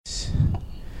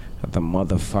of the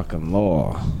motherfucking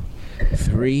law.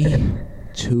 3,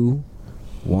 2,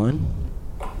 1.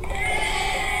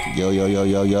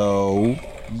 Yo.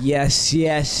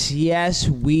 Yes.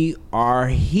 We are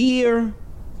here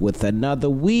with another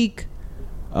week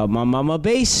of My Mama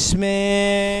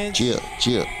Basement.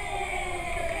 Chill.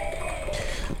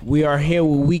 We are here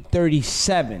with week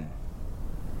 37.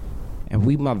 And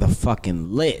we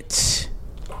motherfucking lit.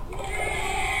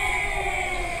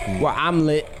 Well, I'm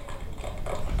lit.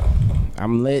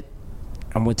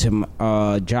 I went to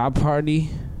my job party.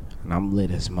 And I'm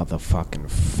lit as motherfucking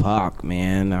fuck,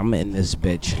 man. I'm in this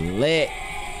bitch lit.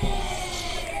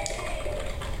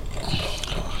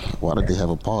 Why did they have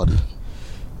a party?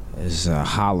 It's a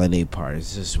holiday party.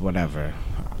 It's just whatever.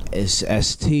 It's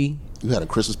ST. You had a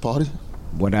Christmas party?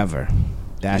 Whatever.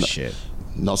 That shit.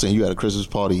 No, I'm saying you had a Christmas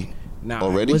party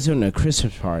already? It wasn't a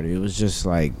Christmas party. It was just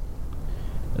like,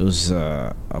 it was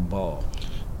a ball.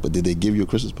 But did they give you a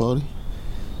Christmas party?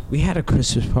 We had a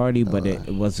Christmas party, but it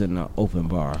wasn't an open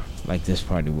bar like this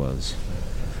party was.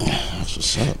 That's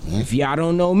what's up, man. If y'all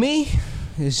don't know me,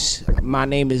 my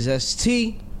name is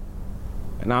ST,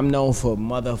 and I'm known for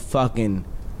motherfucking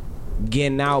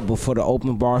getting out before the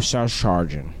open bar starts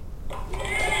charging.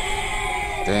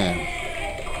 Damn.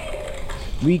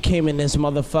 We came in this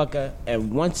motherfucker,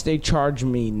 and once they charged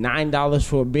me $9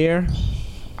 for a beer,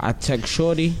 I text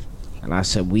Shorty, and I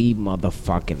said, we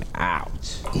motherfucking out.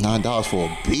 $9 for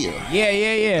a beer?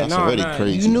 Yeah. That's already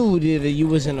crazy. You knew that you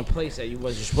was in a place that you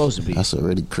wasn't supposed to be. That's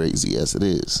already crazy as it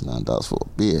is. $9 for a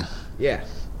beer. Yeah.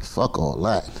 Fuck all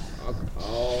that. Fuck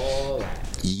all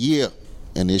that. Yeah.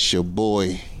 And it's your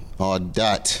boy, R.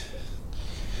 Dot.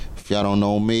 If y'all don't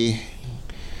know me,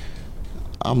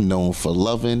 I'm known for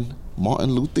loving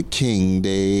Martin Luther King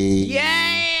Day.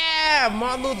 Yeah!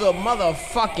 Martin Luther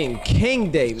motherfucking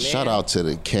King Day, man. Shout out to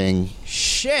the King.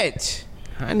 Shit.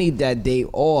 I need that day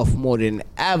off more than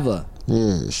ever.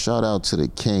 Yeah, shout out to the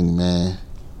King, man.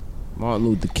 Martin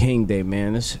Luther King Day,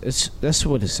 man. That's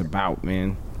what it's about,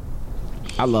 man.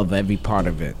 I love every part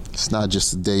of it. It's not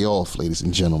just a day off, ladies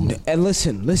and gentlemen. And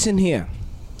listen here.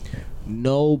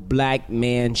 No black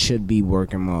man should be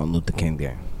working Martin Luther King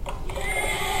Day.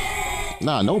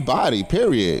 Nah, nobody,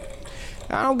 period.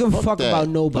 I don't give a fuck about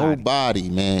nobody. Nobody,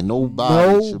 man.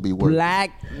 Nobody should be working. No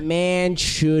black man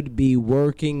should be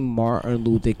working Martin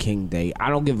Luther King Day. I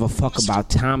don't give a fuck about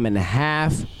time and a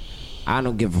half. I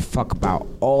don't give a fuck about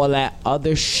all that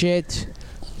other shit.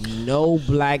 No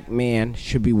black man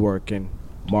should be working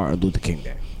Martin Luther King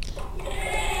Day.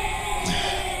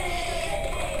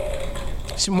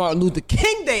 It's a Martin Luther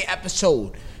King Day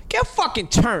episode. Get fucking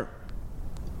turned.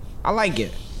 I like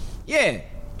it. Yeah.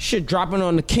 Shit dropping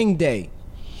on the King Day.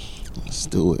 Let's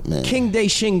do it, man. King Day,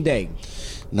 Shing Day.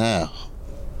 Now,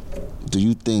 do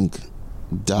you think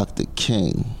Dr.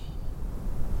 King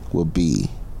would be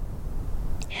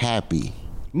happy?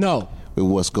 No. With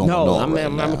what's going on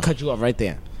right now? I'm gonna cut you off right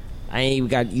there.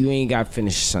 You ain't got to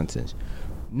finish the sentence.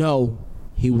 No,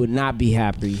 he would not be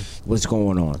happy. What's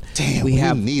going on? Damn, we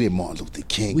needed Martin Luther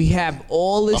King. We have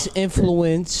all this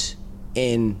influence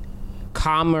in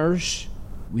commerce.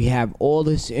 We have all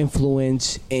this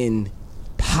influence in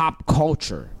pop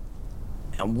culture,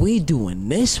 and we doing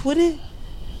this with it?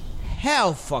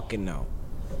 Hell fucking no.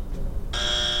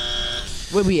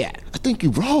 Where we at? I think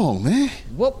you're wrong, man.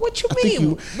 What you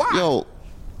mean? Why? Yo,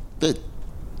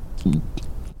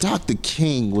 Dr.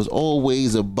 King was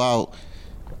always about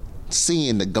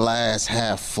seeing the glass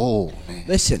half full, man.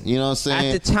 Listen, you know what I'm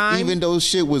saying? At the time, even though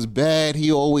shit was bad,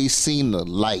 he always seen the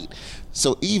light.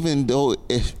 So even though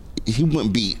if he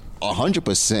wouldn't be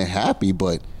 100% happy,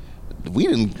 but we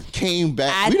didn't came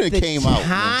back. We didn't came out. At the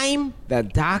time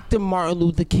that Dr. Martin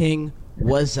Luther King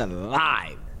was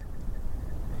alive,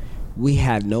 we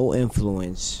had no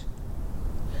influence,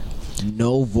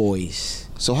 no voice.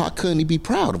 So how couldn't he be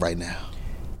proud right now?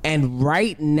 And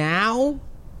right now,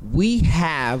 we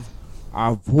have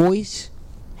our voice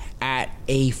at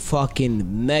a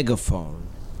fucking megaphone,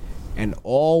 and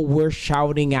all we're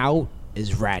shouting out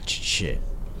is ratchet shit.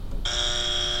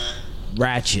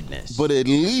 Ratchetness. But at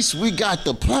least we got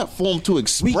the platform to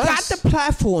express. We got the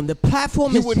platform. The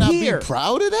platform is here. He would not be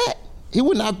proud of that? He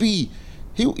would not be...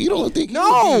 You don't think he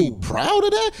would be proud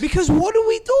of that? Because what are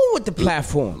we doing with the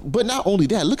platform? But not only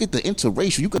that, look at the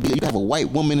interracial. You could have a white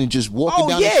woman and just walking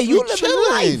down the street you living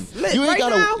chilling. You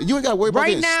ain't got to worry about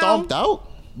getting stomped out.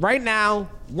 Right now,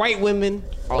 white women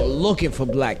are looking for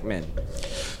black men.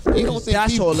 You don't think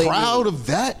he's proud of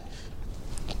that?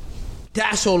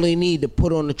 That's all they need to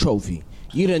put on the trophy.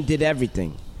 You done did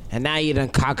everything, and now you done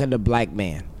conquered the black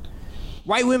man.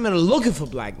 White women are looking for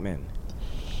black men.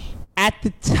 At the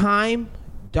time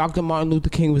Dr. Martin Luther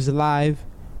King was alive,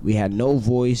 we had no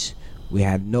voice, we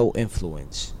had no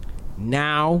influence.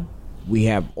 Now we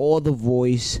have all the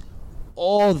voice,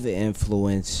 all the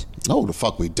influence. No, the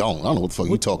fuck we don't. I don't know what the fuck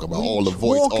you talking about. what All you the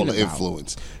voice, all talking the about?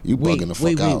 influence. You bugging the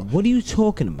fuck out. What are you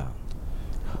talking about?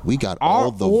 We got Our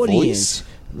all the audience.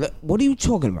 voice. What are you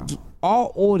talking about?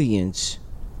 Our audience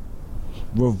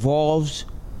revolves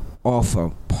off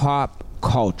of pop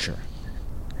culture.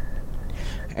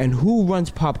 And who runs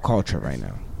pop culture right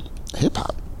now? Hip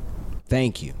hop.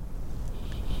 Thank you.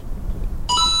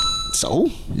 So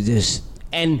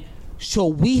And so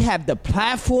we have the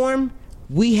platform,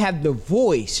 we have the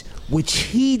voice, which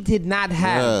he did not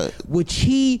have, which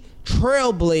he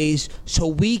trailblazed so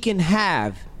we can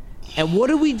have. And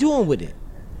what are we doing with it?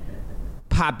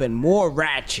 Popping more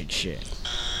ratchet shit.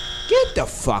 Get the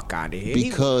fuck out of here.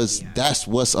 because that's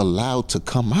what's allowed to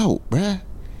come out, bruh.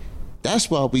 That's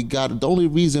why we got the only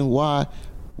reason why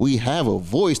we have a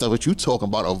voice. That's what you talking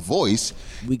about, a voice.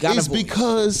 We got is a voice.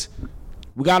 because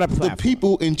We got a the platform.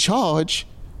 people in charge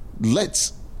let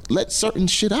certain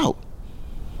shit out.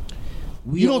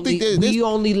 We you don't only, think there's we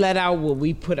only let out what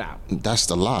we put out. That's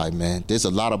the lie, man. There's a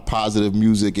lot of positive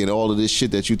music and all of this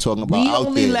shit that you talking about We out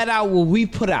only there. let out what we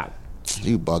put out.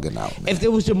 You bugging out, man. If there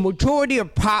was a majority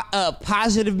of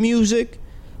positive music,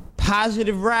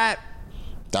 positive rap,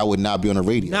 That would not be on the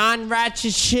radio.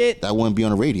 non-ratchet shit, That wouldn't be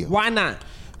on the radio. why not?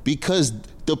 Because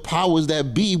the powers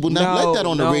that be will not let that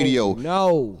on the radio.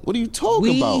 No. What are you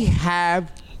talking about? We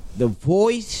have the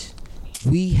voice.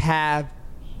 We have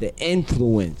the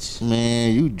influence.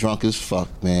 Man, you drunk as fuck,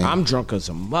 man. I'm drunk as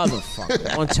a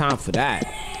motherfucker. One time for that.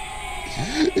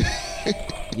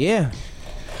 Yeah.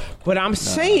 But I'm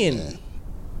saying, man.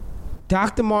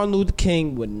 Dr. Martin Luther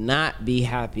King would not be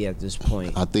happy at this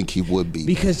point. I think he would be.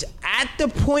 Because at the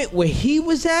point where he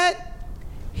was at,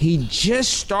 he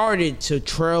just started to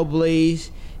trailblaze.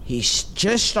 He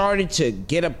just started to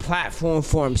get a platform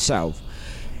for himself.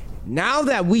 Now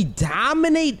that we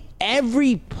dominate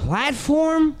every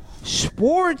platform,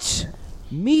 sports,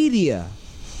 media,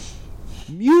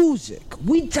 music,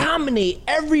 we dominate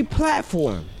every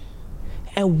platform.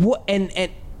 And what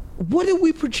do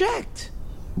we project?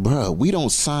 Bruh, we don't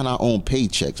sign our own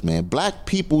paychecks, man. Black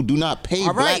people do not pay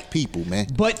All right. black people, man.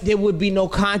 But there would be no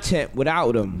content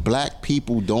without them. Black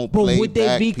people don't But play would there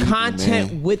black be people,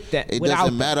 content man. with that? It without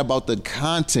doesn't them? matter about the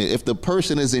content. If the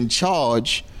person is in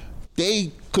charge,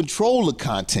 they control the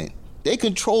content. They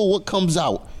control what comes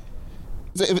out.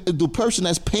 If the person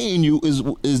that's paying you is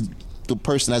the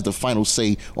person that has the final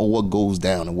say on what goes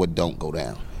down and what don't go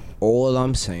down. All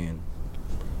I'm saying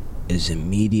is in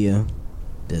media,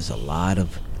 there's a lot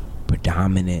of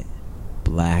predominant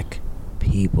black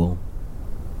people.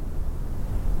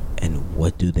 And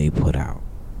what do they put out?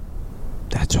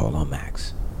 That's all I'm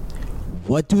asking.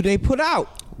 What do they put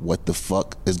out? What the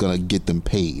fuck is gonna get them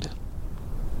paid?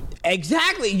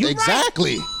 Exactly. You're right.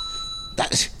 Exactly.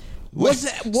 That's What's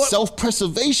that- what-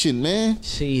 self-preservation, man.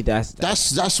 See, that's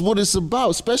That's what it's about,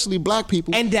 especially black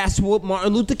people. and that's what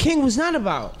Martin Luther King was not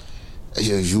about.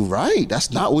 Yeah, you're right.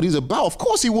 That's not what he's about. Of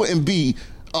course, he wouldn't be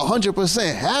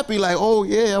 100% happy. Like, oh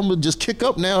yeah, I'm gonna just kick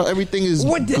up now. Everything is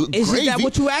What the- good, isn't that gravy.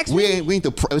 what you asked We me? ain't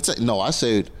the. No, I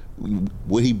said,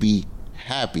 would he be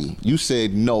happy? You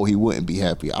said no, he wouldn't be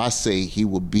happy. I say he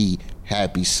would be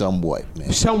happy somewhat,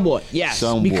 man. Somewhat, yes.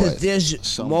 Somewhat. Because there's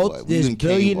Somewhat. We there's done came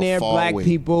a billionaire far black way.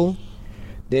 people.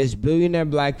 There's billionaire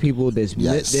black people. There's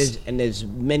Yes. there's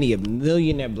many of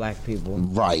millionaire black people.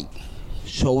 Right.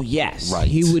 So yes, Right.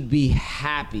 he would be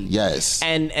happy. Yes.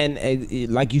 And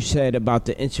like you said about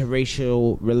the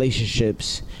interracial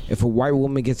relationships, if a white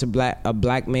woman gets a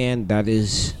black man,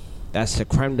 that's the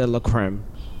creme de la creme.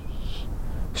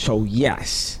 So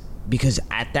yes, because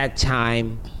at that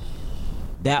time,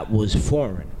 that was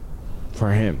foreign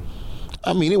for him.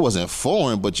 I mean, it wasn't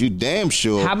foreign, but you damn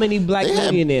sure. How many black they had-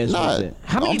 millionaires nah, was it?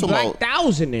 How I'm many talking black about-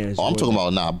 thousandaires? Oh, I'm was talking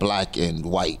it? about black and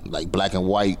white, like black and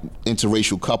white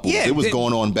interracial couples. Yeah, it was they-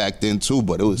 going on back then too,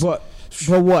 but it was. But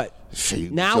what?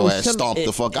 Shit, Now your it's ass stomped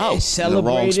the fuck out It's in the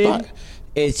wrong celebrated.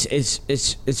 spot.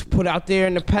 It's put out there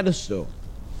in the pedestal.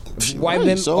 If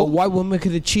Right, a white woman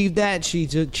could achieve that,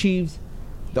 she's achieved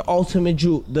the ultimate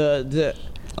jewel. I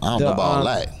don't know about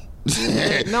that.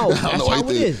 No, I that's don't know. how You it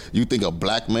think, is. you think a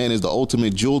black man is the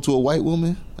ultimate jewel to a white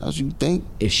woman? As you think?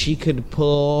 If she could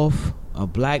pull off a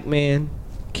black man,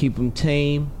 keep him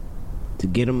tame, to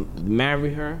get him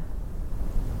marry her,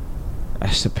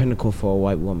 that's the pinnacle for a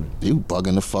white woman. You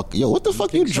bugging the fuck. Yo, what the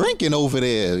fuck you drinking over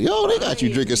there? Yo, they got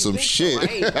you drinking some shit.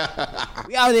 We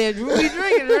out there, we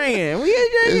drinking. We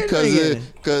drinking.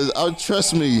 Because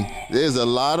trust me, there's a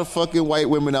lot of fucking white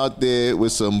women out there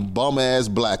with some bum ass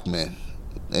black men.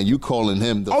 and you calling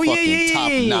him the Oh yeah, fucking yeah,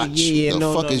 top yeah, notch. yeah. The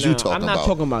No, fuck no, is no. you talking I'm not about?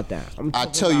 talking about that. I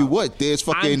tell you what, there's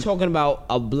fucking. I'm talking about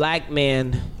a black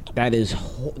man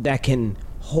that can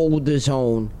hold his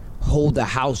own, hold the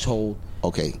household.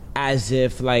 Okay, As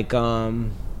if like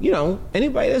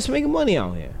anybody that's making money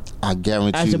out here. I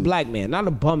guarantee As you. a black man, not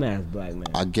a bum ass black man.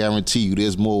 I guarantee you,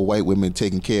 there's more white women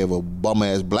taking care of a bum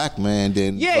ass black man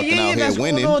than Yeah, fucking out that's here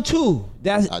winning. going on too.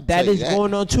 I'll That tell you is that.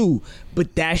 going on too.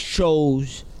 But that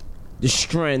shows the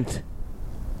strength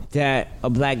that a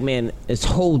black man is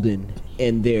holding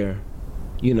in their,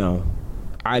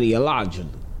 ideology.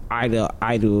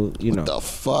 The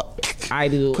fuck?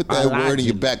 Idol. Put that word in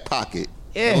your back pocket.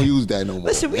 Yeah. Don't use that no more.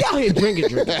 Listen, we out here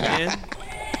drinking, man.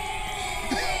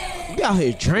 We out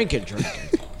here drinking.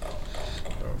 The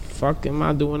fuck am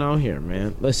I doing out here,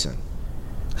 man? Listen.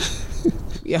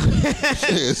 Yeah.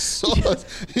 Sauce.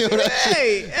 Yo, that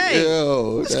shit- Hey,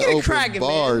 Yo, let's that get it open cracking,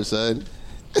 bar, man. son.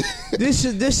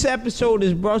 This episode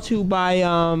is brought to you by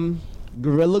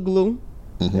Gorilla Glue.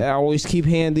 I always keep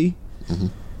handy.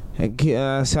 Like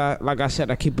I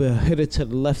said, I keep a hitter to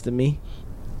the left of me.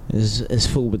 It's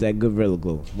food with that Gorilla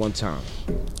Glue. One time.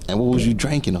 And what was you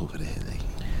drinking over there?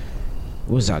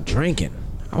 What was I drinking?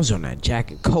 I was on that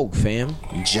Jack and Coke, fam.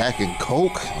 Jack and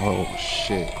Coke? Oh,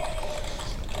 shit.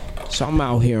 So I'm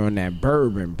out here on that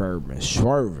bourbon,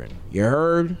 swerving. You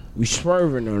heard? We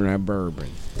swerving on that bourbon.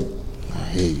 I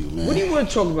hear you, man. What do you want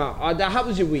to talk about? How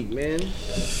was your week, man?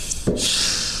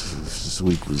 This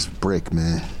week was brick,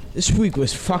 man. This week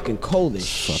was fucking cold as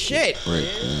Fucking shit, brick,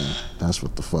 man. That's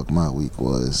what the fuck my week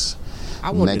was. I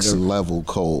wanted Next to- level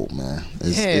cold, man.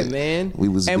 Man. We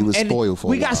was spoiled for a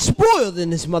while. We got spoiled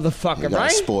in this motherfucker, We got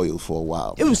right? spoiled for a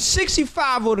while. It was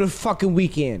 65 over the fucking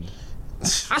weekend.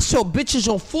 I saw bitches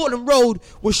on Fordham Road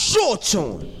with shorts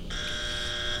on.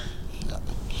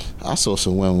 I saw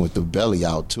some women with the belly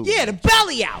out too. Yeah, the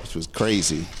belly out. Which was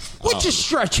crazy. What's your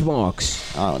stretch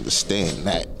marks? I don't understand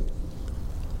that.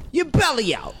 Your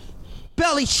belly out.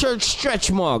 Belly shirt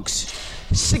stretch marks.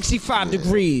 65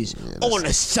 degrees on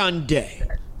a Sunday.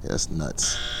 That's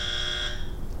nuts.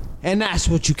 And that's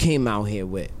what you came out here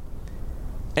with.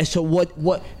 And so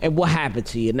what happened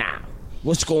to you now?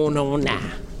 What's going on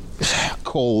now?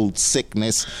 Cold,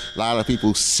 sickness. A lot of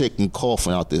people sick and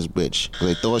coughing out this bitch.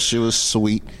 They thought she was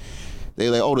sweet. They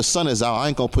like, oh, the sun is out. I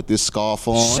ain't gonna put this scarf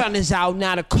on. Sun is out,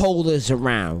 now the cold is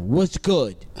around. What's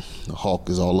good? The hawk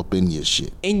is all up in your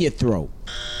shit. In your throat.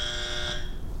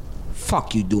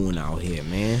 Fuck you doing out here,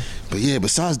 man? But yeah,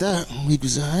 besides that, week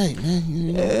was alright, man.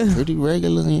 You know, pretty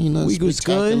regular, Week was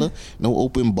spectacular. good. No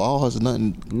open bars,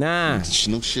 nothing. Nah.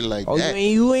 No shit like Oh, that.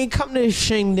 you ain't come to the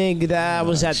shindig that I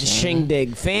was at the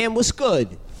shindig, fam. What's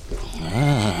good?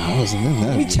 I wasn't in that.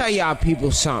 Let me tell y'all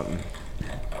people something.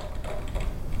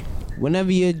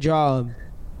 Whenever your job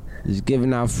is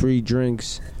giving out free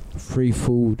drinks, free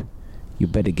food, you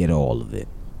better get all of it.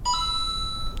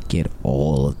 Get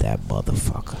all of that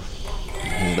motherfucker.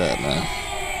 Hear that, man.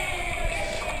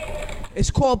 It's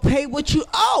called pay what you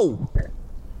owe.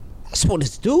 That's what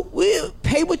it's do. We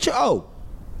pay what you owe.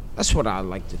 That's what I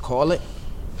like to call it.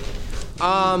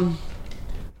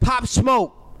 Pop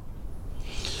Smoke.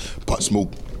 Pot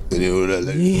smoke.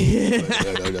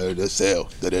 The sale.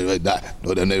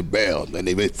 Then they bail. Then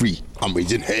they went free. I'm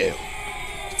raising hell.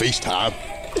 FaceTime.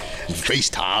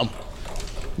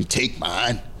 You take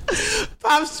mine.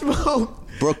 Pop Smoke.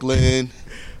 Brooklyn.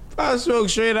 Pop Smoke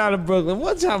straight out of Brooklyn.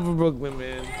 One time for Brooklyn,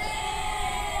 man.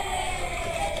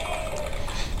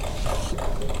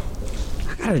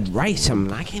 I gotta write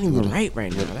something. I can't even write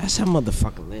right now. That's how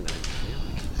motherfucking lit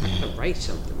I gotta write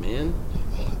something, man.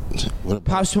 What about?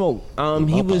 Pop Smoke.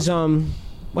 He was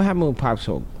what happened with Pop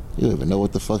Smoke? You don't even know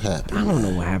what the fuck happened. I don't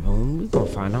know what happened. We gonna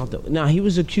find out though. Nah, he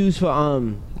was accused for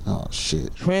Oh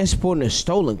shit. transporting a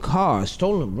stolen car,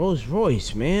 stolen Rolls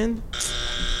Royce, man.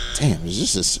 Damn,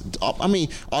 is this? I mean,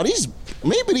 are these?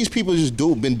 Maybe these people just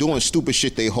been doing stupid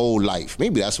shit their whole life.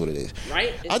 Maybe that's what it is.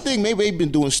 Right? I think maybe they've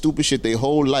been doing stupid shit their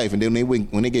whole life, and then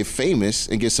when they get famous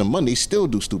and get some money, they still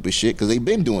do stupid shit because they've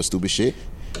been doing stupid shit.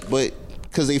 But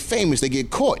because they famous, they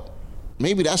get caught.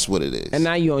 Maybe that's what it is. And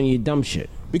now you on your dumb shit.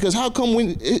 Because how come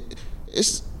when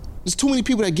it's too many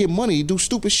people that get money to do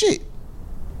stupid shit?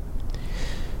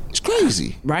 It's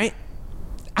crazy. Right?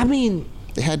 I mean,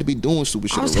 They had to be doing stupid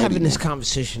shit. I was already, having this man.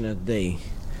 conversation the other day.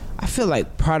 I feel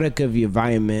like product of your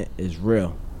environment is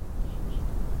real.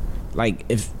 Like,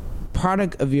 if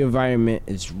product of your environment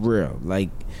is real, like,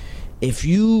 if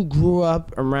you grew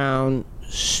up around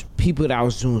people that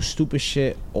was doing stupid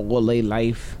shit all their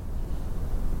life,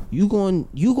 you going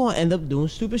end up doing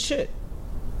stupid shit.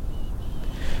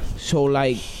 So,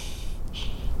 like,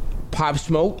 Pop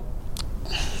Smoke,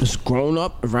 was grown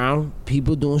up around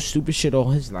people doing stupid shit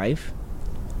all his life.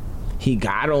 He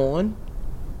got on.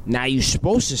 Now you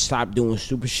supposed to stop doing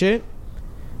stupid shit.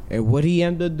 And what he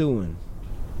ended up doing?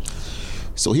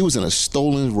 So he was in a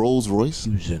stolen Rolls Royce.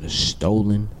 He was in a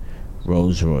stolen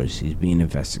Rolls Royce. He's being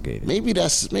investigated. Maybe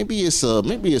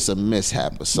it's a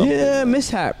mishap or something. Yeah,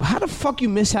 mishap. How the fuck you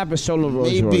mishap a stolen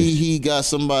Rolls Royce? Maybe he got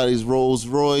somebody's Rolls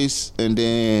Royce and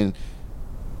then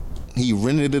he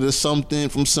rented it or something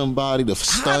from somebody to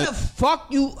stunt. How the fuck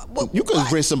you? You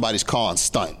could rent somebody's car and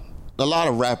stunt. A lot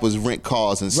of rappers rent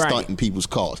cars and stunt in people's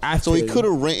cars. So he could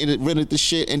have rented the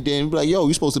shit and then be like, yo,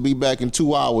 you supposed to be back in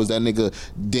 2 hours. That nigga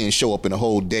didn't show up in a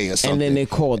whole day or something. And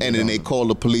then they called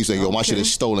the police like, yo, my shit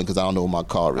is stolen because I don't know where my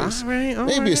car is.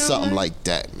 Maybe it's something like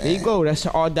that, man. There you go. That's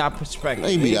the R-Dot perspective.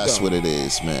 Maybe that's what it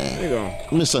is, man. There you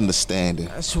go. Misunderstanding.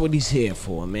 That's what he's here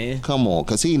for, man. Come on,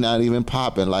 because he not even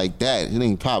popping like that. He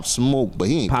ain't pop smoke, but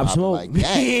he ain't Pop popping smoke. like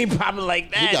that. He ain't popping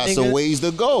like that, He got nigga. some ways to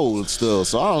go still,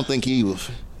 so I don't think he was...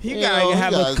 You gotta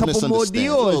have a couple more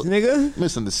Dior's, nigga.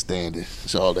 Misunderstanding.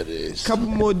 That's all it is. Couple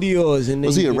more Dior's and then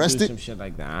Was he you can do arrested? some shit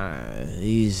like that.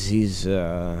 He's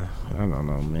I don't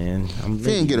know, man. He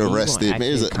didn't get arrested, man.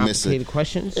 It's a complicated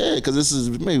questions. Yeah, because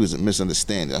maybe it was a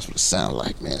misunderstanding. That's what it sounded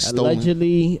like, man. Stolen.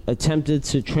 Allegedly attempted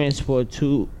to transport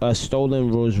a stolen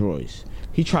Rolls Royce.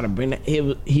 He tried to bring that.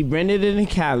 He rented it in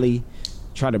Cali.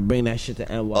 Tried to bring that shit to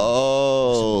NY.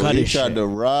 Oh, he tried shit. to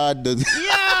ride the...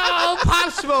 Yo, Pop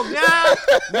Smoke.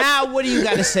 Now what do you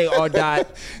got to say, R-Dot?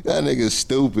 That nigga's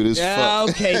stupid as Yeah, fuck.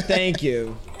 okay, thank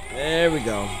you. There we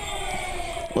go.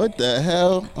 What the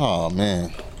hell? Oh,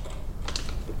 man.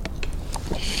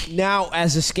 Now,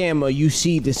 as a scammer, you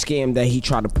see the scam that he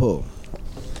tried to pull.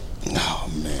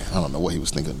 Oh, man. I don't know what he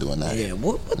was thinking of doing that. Yeah,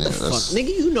 what the fuck? that's- Nigga,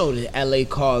 you know that LA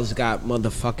cars got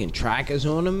motherfucking trackers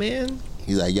on them, man.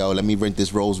 He's like, yo, let me rent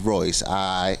this Rolls Royce. All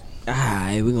right.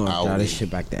 Alright, we gonna drive this shit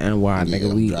back to NY,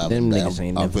 nigga. Them niggas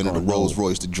ain't I'm never renting a gonna Rolls know.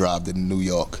 Royce to drive to New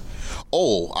York.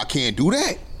 Oh, I can't do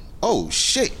that? Oh,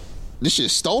 shit. This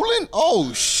shit stolen?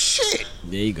 Oh, shit.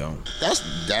 There you go.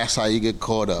 That's how you get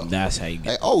caught up. That's how you get.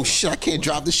 Like, oh, shit, I can't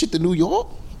drive this shit to New York?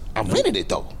 I rented it,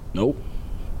 though. Nope.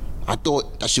 I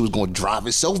thought that shit was going to drive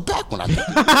itself back when I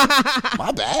got it.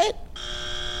 My bad.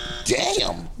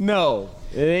 Damn. No,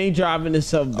 it ain't driving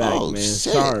itself back, Oh, man.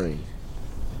 shit. Sorry.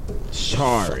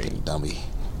 Fucking dummy.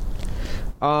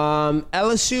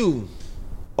 LSU,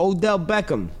 Odell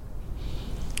Beckham.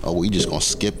 Oh, we just gonna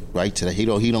skip right to that. He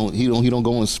don't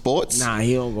go in sports. Nah,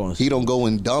 he don't go. He don't go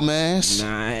in dumbass.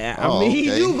 Nah, I mean he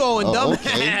do go in dumbass.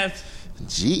 Okay.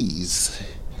 Jeez,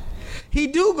 He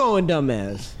do go in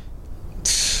dumbass.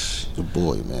 the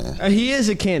boy, man. He is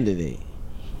a candidate.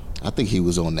 I think he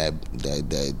was on that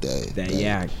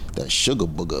yak. that sugar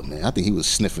booger, man. I think he was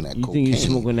sniffing that You cocaine. think he's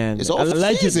smoking that? It's off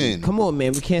Allegedly. season. Come on,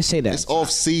 man. We can't say that. It's off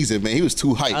season, man. He was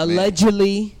too hyped,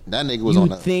 Allegedly, man. That nigga was you on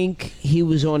that. think he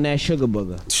was on that sugar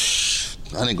booger?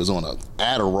 That nigga was on a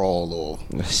Adderall or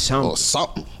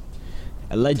something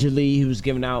Allegedly, he was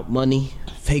giving out money,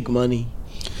 fake money.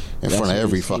 in front of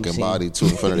every fucking body too.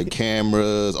 In front of the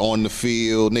cameras, on the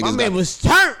field. My Niggas man got, was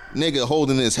turned. nigga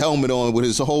holding his helmet on with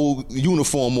his whole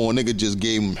uniform on. Nigga just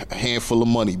gave him a handful of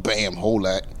money. Bam, hold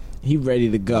that. He ready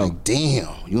to go. Like, damn,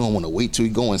 you don't want to wait till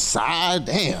you go inside?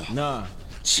 Damn. Nah.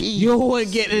 Jeez. You don't want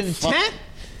to get in the Fuck. tent?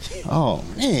 Oh,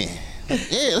 man. Yeah,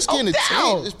 let's get in the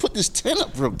Odell. tent. Let's put this tent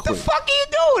up real The quick. fuck are you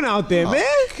doing out there, man?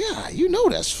 God, you know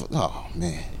that's... Oh,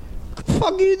 man. The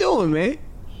fuck are you doing, man?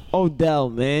 Odell,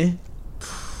 man.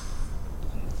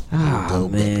 Ah, Odell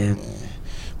man. Beckham, man.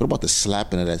 What about the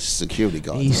slapping of that security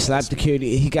guard? He slapped the kid.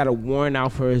 He got a warrant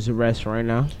out for his arrest right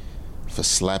now. For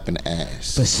slapping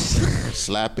ass. But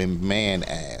Slapping man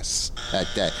ass. Like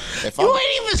that. If you I'm-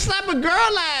 ain't even slap a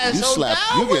girl ass. You slap.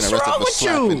 Odell. You What's getting arrested wrong for with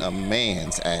slapping you? a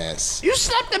man's ass. You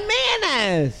slapped the man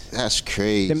ass. That's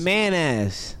crazy. The man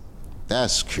ass.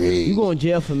 That's crazy. You going to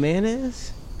jail for man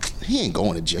ass? He ain't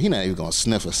going to jail. He not even gonna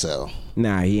sniff a cell.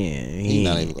 Nah, he ain't. He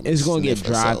not even gonna It's gonna get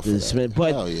sniff a cell dropped for and that. Smith.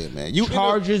 But Hell yeah, man. You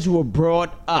charges were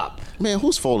brought up. man,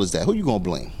 whose fault is that? Who you gonna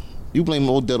blame? You blame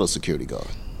Odell or security guard?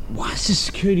 Why's the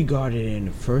security guard there in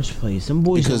the first place? Them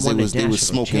boys Because won they the was national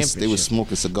smoking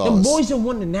championship. cigars. Them boys that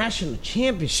won the national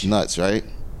championship. Nuts, right?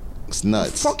 It's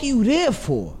nuts. The fuck are you there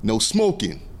for? No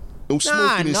smoking. No Nah,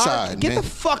 smoking Narc, inside, get man. the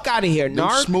fuck out of here, No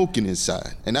Narc. smoking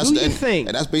inside. And that's Do your thing.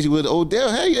 And that's basically what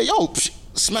Odell. Hey, yo,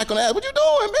 smack on that. What you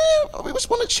doing, man? We just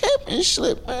won a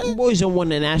championship, man. Them boys that won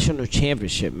the national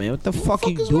championship, man. What the fuck are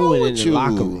you is wrong doing in with the you?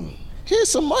 locker room? Here's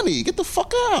some money. Get the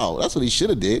fuck out. That's what he should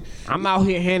have did. I'm out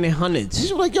here handing hundreds.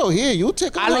 He's like, yo, here, you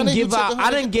take a I done hundred, you give take a out. I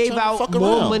hundred, done get gave turn the out fuck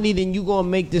more around. money than you gonna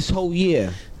make this whole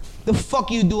year. The fuck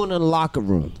you doing in the locker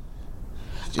room?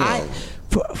 Yo,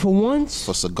 For once,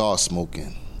 for cigar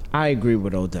smoking. I agree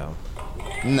with Odell.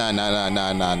 Nah. No,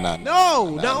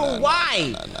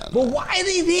 why? But why are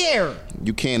they there?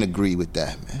 You can't agree with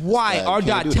that, man. Why?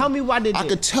 Can't Tell me why they I did.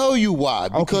 could tell you why.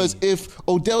 Because if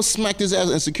Odell smacked his ass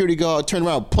and security guard turned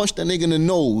around, punched that nigga in the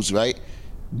nose, right?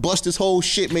 Bust his whole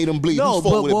shit, made him bleed. Whose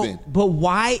fault would it been? But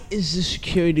why is the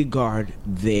security guard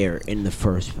there in the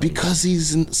first place? Because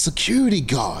he's a security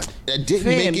guard that didn't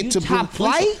Fam, make you it to top police-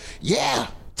 flight? Yeah,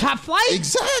 Top flight?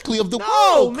 exactly of the No,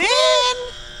 world. man.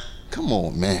 Come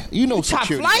on, man. You know Top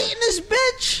security. flight guard. in this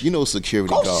bitch? You know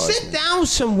security Go guards. sit man. down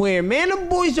somewhere, man. Them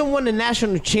boys don't win the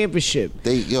national championship.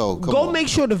 Come Go on. make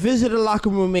sure the visitor locker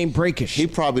room ain't breaking He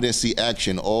shit. probably didn't see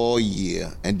action all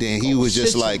year, and then he Go was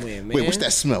just sit like, somewhere, "Wait, man. what's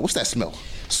that smell? What's that smell?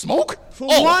 Smoke? For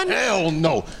oh, one- hell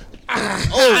no! Oh,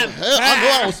 hell, I know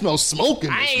I don't smell smoke in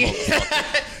this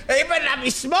motherfucker. They better not be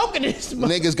smoking this.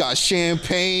 Niggas got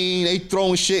champagne, they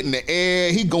throwing shit in the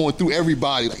air. He going through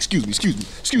everybody like,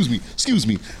 excuse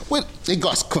me. What? They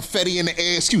got confetti in the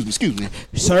air. Excuse me.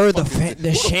 Sir,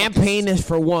 the champagne is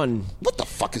for one. What the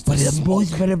fuck is But this? the Smoke?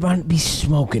 boys better not be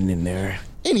smoking in there.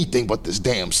 Anything but this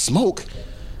damn smoke. Man,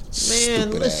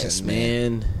 Stupid listen, ass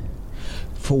man.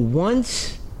 For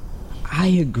once, I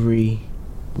agree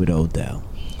with Odell.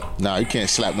 Nah, you can't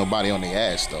slap nobody on the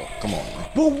ass though. Come on, man.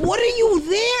 But what are you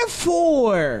there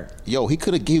for? Yo, he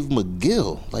could have gave him a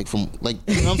gill, like you know what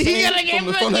I'm He saying? coulda gave him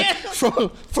a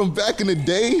From back in the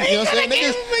day. You know what I'm saying? coulda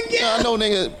gave Niggas, him a gill. I know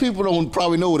niggas, people don't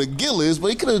probably know what a gill is, but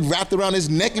he could have wrapped around his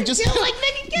neck and just Gill, like,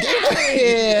 nigga, get out of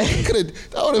here.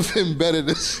 That would have been better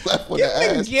than slap on the Give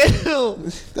him a ass. gill.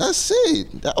 That's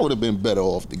it. That would have been better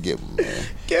off to give him, man.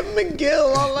 Give him a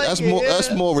gill. I like it, yeah.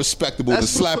 That's more respectable than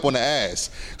slap on the ass.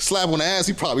 Slap on the ass,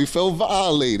 he probably felt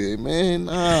violated, man.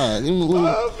 Nah, give him a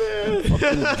little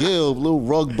fucking gill, little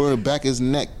rug burn back his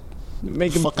neck.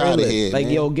 Make him Fuck feel outta it. here, Like,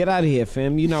 man. yo, get out of here,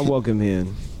 fam. You're not welcome here.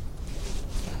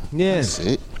 Yeah. That's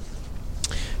it.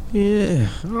 Yeah,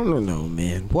 I don't know,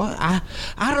 man. What I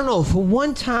don't know. For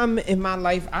one time in my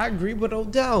life, I agree with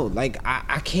Odell. Like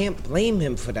I can't blame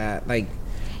him for that. Like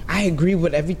I agree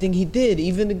with everything he did,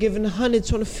 even to giving the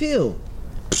hundreds on the field.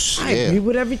 I agree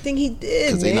with everything he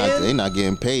did, Because man. they not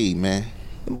getting paid, man.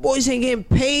 Them boys ain't getting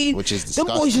paid. Which is Them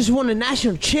boys disgusting. just won a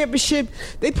national championship.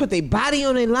 They put their body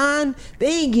on their line.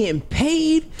 They ain't getting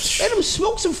paid. Let them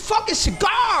smoke some fucking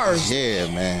cigars. Yeah,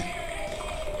 man.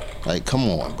 Like, come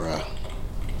on, bro.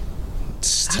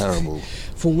 It's terrible.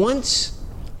 For once,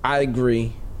 I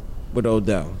agree with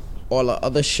Odell. All the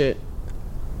other shit,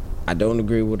 I don't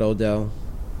agree with Odell.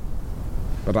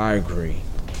 But I agree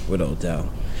with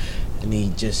Odell. And he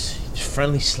just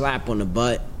friendly slap on the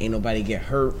butt. Ain't nobody get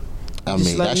hurt. I Just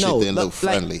mean, let that him shit know. didn't look Like,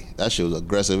 friendly. That shit was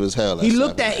aggressive as hell. that He slap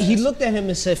looked on at the he ass. looked at him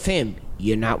and said, "Fam,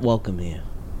 you're not welcome here."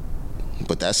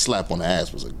 But that slap on the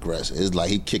ass was aggressive. It's like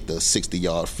he kicked a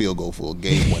 60-yard field goal for a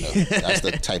game winner. That's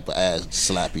the type of ass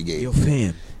slap he gave. Yo,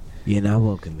 fam, you're not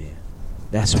welcome here.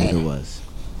 That's what it was.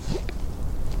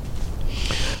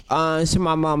 It's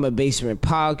My Mama Basement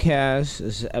podcast.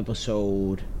 This is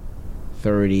episode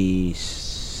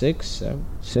 36,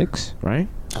 6, right?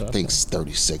 I think it's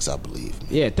 36, I believe.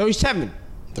 Yeah, 37.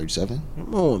 37?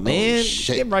 Come on, man.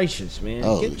 shit. Get righteous, man.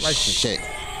 Oh, Get righteous. shit.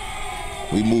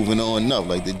 We moving on up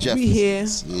like the Jeffersons. here.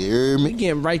 You hear We me?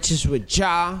 getting righteous with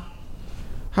Ja.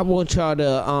 I want y'all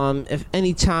to, if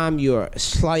anytime you're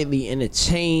slightly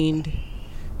entertained,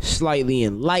 slightly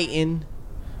enlightened,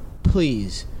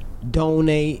 please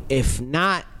donate. If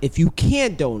not, if you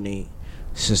can't donate,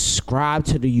 subscribe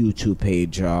to the YouTube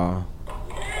page, y'all.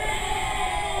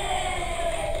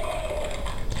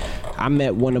 I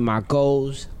met one of my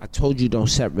goals. I told you don't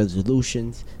set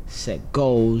resolutions, set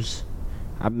goals.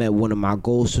 I met one of my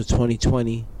goals for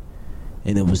 2020,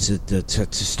 and it was to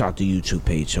start the YouTube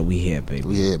page. So we here, baby.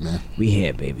 We here, man. We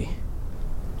here, baby.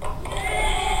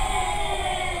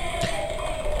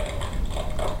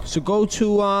 So go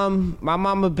to My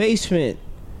Mama Basement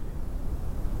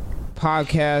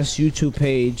podcast YouTube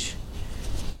page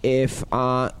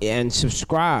and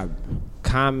subscribe,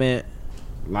 comment,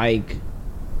 like,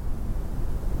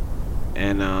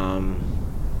 and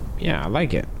yeah, I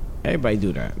like it. Everybody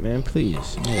do that, man,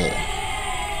 please. Yeah.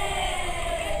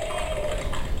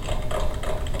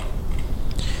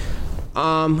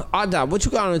 Ada, what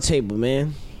you got on the table,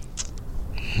 man?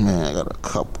 Man, I got a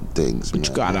couple things, man. What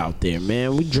you got out there,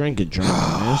 man? We drinking,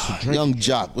 man. It's a drink. Young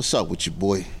Jock, what's up with you,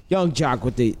 boy? Young Jock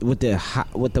with the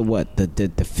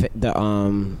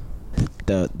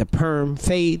perm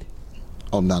fade.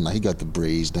 Oh, no, he got the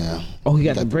braids down. Oh, he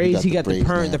got the braids. He got the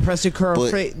perm, down. the pressing curl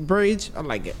But- braids. I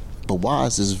like it. But why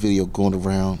is this video going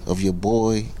around of your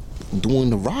boy doing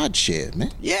the ride share,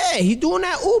 man? Yeah, he doing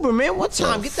that Uber, man. What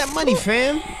time? Get that money,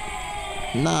 fam.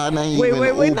 Nah, it ain't Wait, even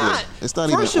wait, wait, Uber. not. It's not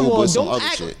First even of Uber. all, It's some don't other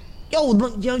act. shit. Yo,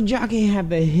 look, Young Jock ain't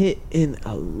have a hit in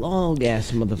a long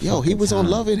ass motherfucker. Yo, he was time. on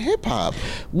Love and Hip Hop.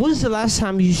 When's the last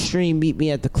time you streamed "Meet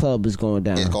Me at the Club" is going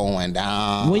down? It's going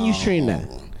down. When you stream that?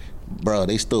 Bro,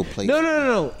 they still play.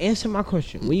 No. Answer my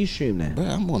question. When you stream that? Bro,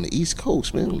 I'm on the East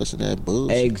Coast, man. Listen to that buzz.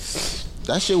 Eggs.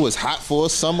 That shit was hot for a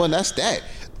summer. That's that.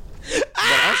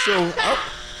 But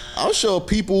I'm sure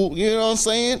people, you know what I'm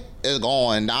saying, it's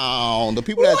going down. The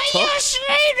people that Well, you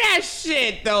stream that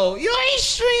shit though. You ain't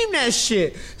stream that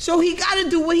shit. So he gotta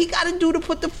do what he gotta do to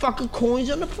put the fucking coins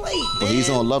on the plate. But he's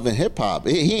on Love and Hip Hop.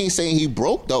 He ain't saying he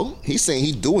broke though. He's saying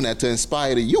he doing that to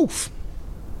inspire the youth.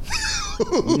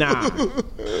 Nah.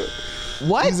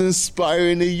 What? He's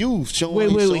inspiring the youth, showing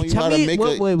Wait. you Tell how to me. make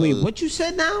Wait. a. What you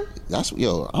said now? That's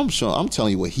I'm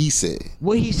telling you what he said.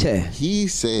 What he said? He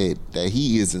said that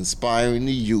he is inspiring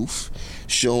the youth,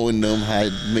 showing them how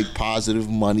to make positive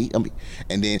money. I mean,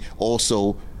 and then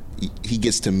also he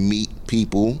gets to meet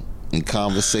people and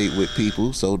conversate with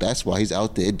people. So that's why he's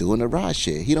out there doing the ride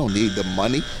share. He don't need the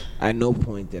money. At no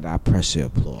point did I press the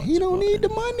applause. He don't need the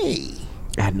money.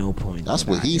 At no point. That's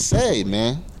did what I he applaud. said,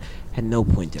 man. At no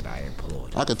point did I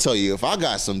applaud. I can tell you if I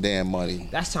got some damn money,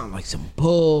 That sounds like some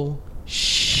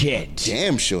bullshit.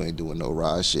 damn sure ain't doing no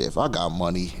ride share. If I got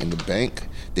money in the bank,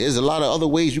 there's a lot of other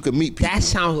ways you can meet people. That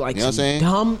sounds like You know what I'm some saying?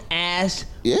 dumb ass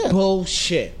Yeah.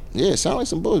 bullshit. Yeah, it sounds like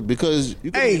some bullshit because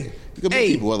you can Hey, meet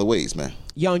hey. people other ways, man.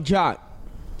 Young Jock,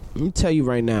 let me tell you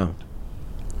right now.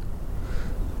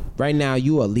 Right now,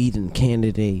 you are leading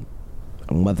candidate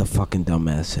a motherfucking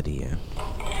dumbass of the year.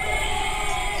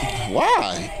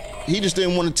 Why? He just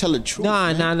didn't want to tell the truth.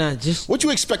 man. Nah. Just What you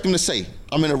expect him to say?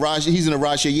 I'm in a ride. He's in a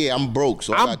ride share. Yeah, I'm broke.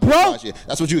 So I'm I got this broke? ride share.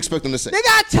 That's what you expect him to say. nigga,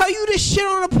 I tell you this shit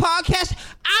on the podcast.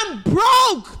 I'm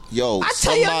broke. Yo, I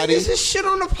tell you somebody- niggas this shit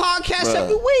on the podcast Bruh.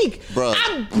 every week. Bruh.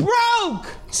 I'm broke.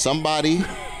 Somebody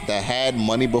that had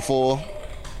money before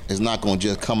is not gonna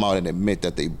just come out and admit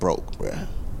that they broke, bruh.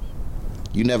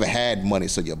 You never had money,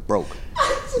 so you're broke.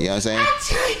 You know what I'm saying?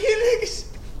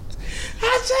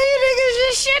 I tell you niggas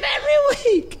this shit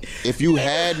every week. If you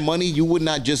had money, you would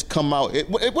not just come out.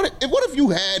 What if you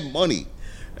had money?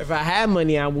 If I had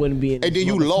money, I wouldn't be in this And then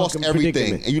you lost motherfucking everything.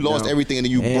 predicament. And you lost everything and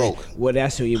then you broke. Well,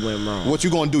 that's where you went wrong. What you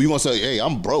gonna do? You gonna say, "Hey,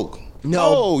 I'm broke"?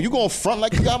 No. You gonna front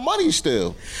like you got money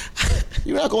still.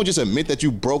 You're not gonna just admit that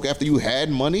you broke after you had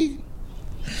money.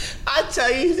 I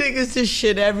tell you niggas this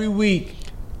shit every week.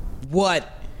 What?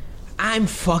 I'm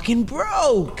fucking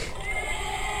broke.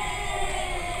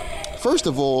 First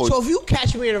of all, So if you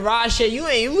catch me in a ride share,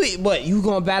 what? You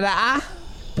gonna bat an eye?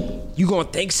 You gonna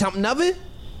think something of it?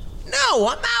 No,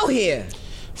 I'm out here.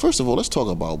 First of all, let's talk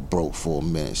about broke for a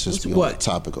minute since we're on What? the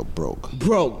topic of broke.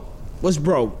 Broke. What's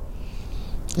broke?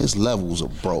 There's levels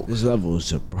of broke. There's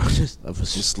levels of broke. There's levels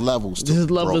to There's levels to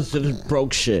There's levels broke. to this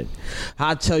broke shit.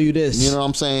 I'll tell you this. You know what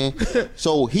I'm saying?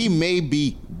 So he may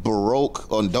be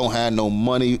broke or don't have no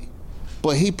money,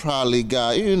 but he probably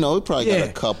got, got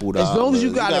a couple dollars. As long as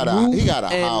you got a roof he got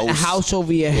and a house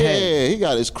over your head. Yeah, he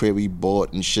got his crib he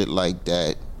bought and shit like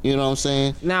that. You know what I'm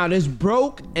saying? Now there's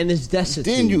broke and there's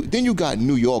destitute. Then you got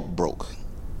New York broke.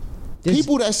 There's-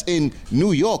 People that's in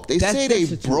New York, they that's say they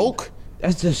destitute. broke.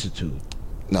 That's destitute.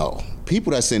 No,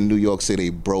 people that's in New York say they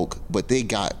broke, but they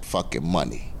got fucking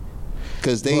money.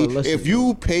 Cause Bro, listen, if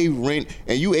you pay rent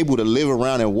and you able to live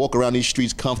around and walk around these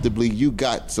streets comfortably, you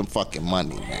got some fucking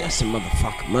money, man. That's some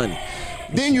motherfucking money.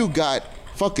 Then you got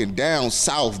fucking down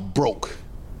south broke.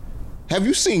 Have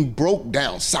you seen broke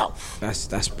down south?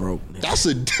 That's broke. Man. That's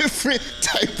a different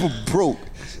type of broke.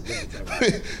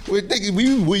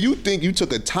 When you think you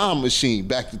took a time machine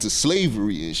back into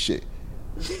slavery and shit.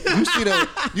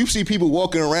 You see people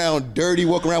walking around dirty,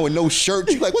 walking around with no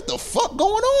shirt. You like, what the fuck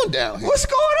going on down here? What's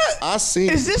going on?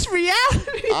 Is this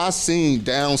reality? I seen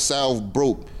down south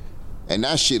broke, and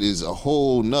that shit is a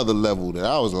whole nother level that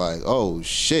I was like, oh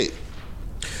shit.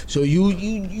 So you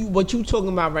what you talking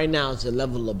about right now is a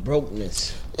level of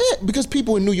brokenness. Yeah, because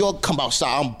people in New York come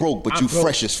outside, I'm broke, but I'm you broke.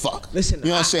 fresh as fuck. Listen, you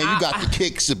know what I'm saying? You got the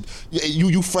kicks.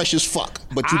 You fresh as fuck,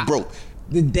 but you broke.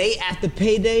 The day after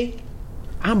payday,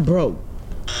 I'm broke.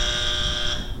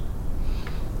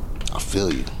 I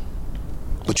feel you,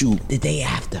 but you. The day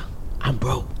after, I'm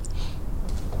broke.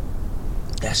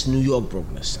 That's New York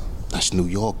brokenness. That's New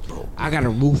York, bro. I got a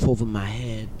roof over my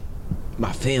head.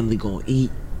 My family gonna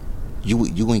eat.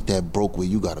 You ain't that broke where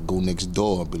you gotta go next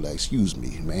door and be like, excuse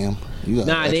me, ma'am. You got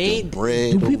Nah, extra they ain't.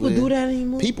 bread Do over people there?" do that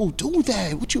anymore? People do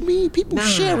that. What you mean? People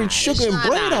sharing sugar it's and not-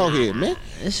 bread out here, man.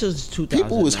 This is 2019.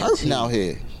 People is hurting out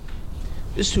here.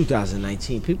 It's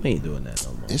 2019. People ain't doing that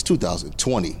no more. It's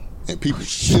 2020. And people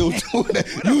still doing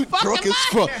that. You drunk as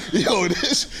fuck. Yo,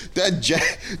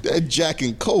 that Jack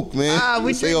and Coke, man.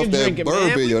 We stay off that drinking, bourbon,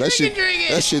 man. yo. We That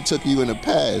drinking. shit took you in the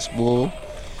past, boy.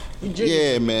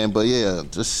 Yeah, man. But yeah,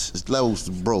 just levels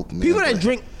broke, man. People that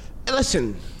drink,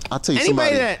 listen. I'll tell you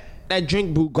anybody somebody that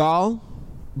drink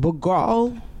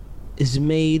Bugal is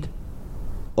made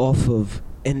off of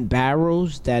in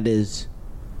barrels that is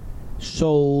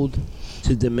sold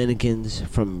to Dominicans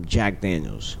from Jack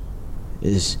Daniels.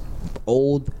 Is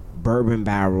old bourbon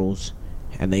barrels,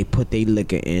 and they put their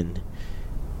liquor in.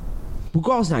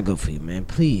 Bugal's not good for you, man.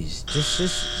 Please,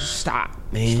 just stop,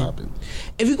 man. Stop it.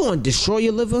 If you're gonna destroy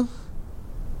your liver,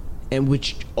 and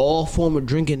which all form of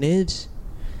drinking is,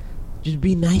 just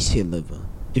be nice to your liver.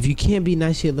 If you can't be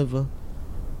nice to your liver,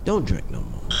 don't drink no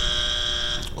more.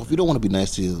 If you don't want to be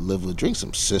nice to your liver, drink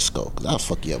some Cisco, because I'll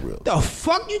fuck you up real. The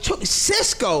fuck you took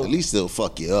Cisco? At least they'll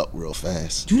fuck you up real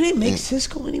fast. Do they make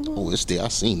Cisco anymore? Oh, it's there. I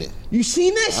seen it. You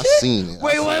seen that shit? I seen it.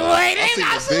 Wait. They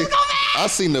got Cisco, man. I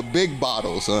seen the big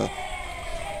bottles, huh?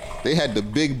 They had the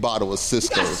big bottle of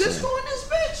Cisco. You got Cisco son. in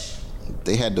this bitch?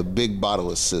 They had the big bottle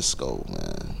of Cisco,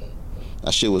 man.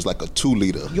 That shit was like a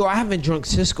 2-liter. Yo, I haven't drunk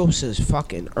Cisco since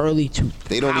fucking early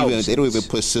 2000s. They don't even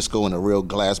put Cisco in a real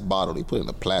glass bottle. They put it in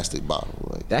a plastic bottle.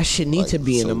 Like, That shit need to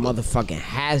be in a so motherfucking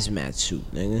hazmat suit,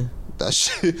 nigga. that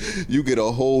shit, you get a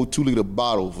whole 2-liter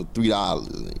bottle for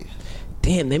 $3.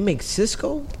 Damn, they make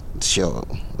Cisco? Sure,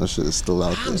 that shit is still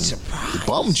out there. I'm surprised. The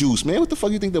bum juice, man. What the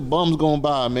fuck you think the bum's gonna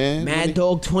buy, man? Mad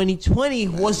Dog 2020,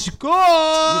 what's good?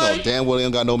 You know damn well they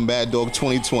don't got no Mad Dog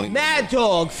 2020. Mad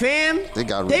Dog, fam. They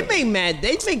got rid They of make Mad.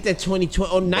 They make that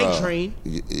 2020 or Night Train.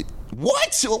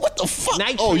 What? What the fuck?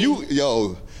 Night oh,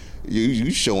 Train. you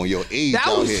showing your age That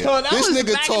out was here. so- that This was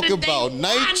nigga back in talk the day. about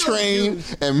Night Wino Train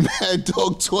juice. and Mad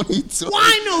Dog 2020.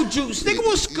 Wino juice, nigga,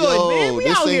 what's good, Yo, man? We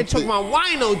this out here ain't talking the- about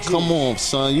wino juice. Come on,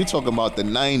 son. You talking about the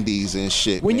 90s and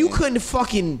shit, When man. you couldn't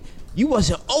fucking, you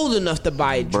wasn't old enough to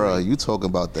buy a drink. Bruh, you talking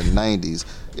about the 90s.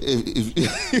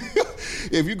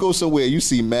 If if you go somewhere, you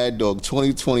see Mad Dog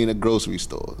 2020 in a grocery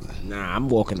store. Nah, I'm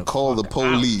walking the Call the fuck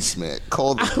police, man.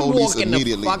 Call the out. I'm police walking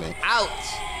immediately, the fuck man. out.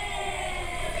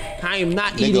 I am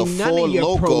not Nigga, eating none Four of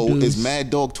your Loko produce. is Mad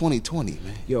Dog 2020, man.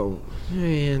 Yo,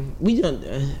 man, we done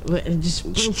just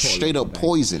bring Four Straight Loko up back.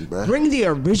 poison, bruh. Bring the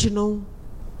original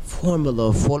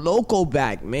formula for Loco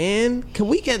back, man. Can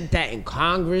we get that in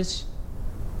Congress?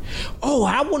 Oh,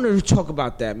 I wanted to talk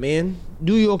about that, man.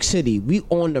 New York City, we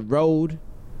on the road.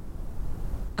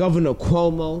 Governor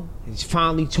Cuomo is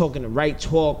finally talking the right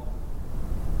talk.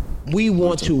 We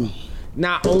want to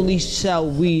not only sell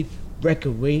weed,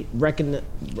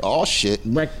 Oh shit.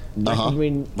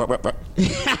 recreational.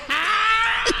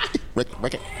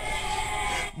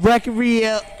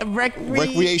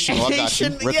 Recreational. I got you.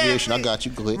 Recreational. I got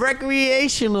you. Go ahead.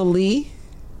 Recreationally,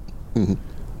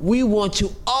 we want to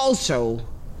also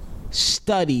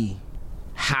study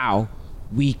how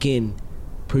we can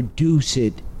produce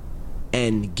it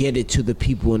and get it to the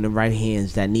people in the right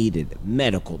hands that need it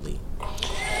medically.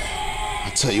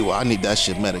 I tell you what, I need that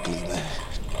shit medically, man.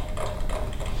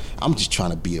 I'm just trying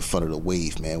to be in front of the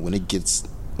wave, man. When it gets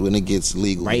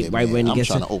legal, Right, here, right man, when it I'm gets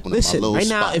trying to open up my listen, little right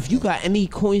now, spot, if you man. got any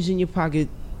coins in your pocket,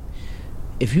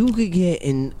 if you could get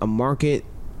in a market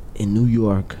in New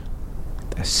York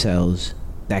that sells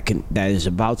that is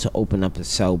about to open up to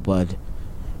sell bud,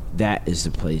 that is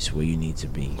the place where you need to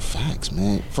be. Facts,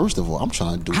 man. First of all, I'm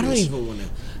trying to do I don't this. even want to.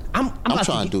 I'm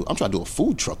trying to do a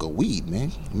food truck of weed,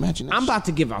 man. Imagine that. I'm about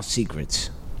to give out secrets.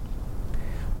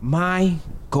 My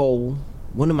goal,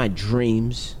 one of my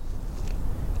dreams,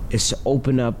 is to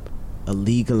open up a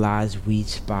legalized weed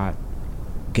spot.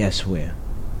 Guess where?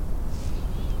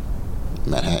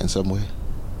 Manhattan somewhere.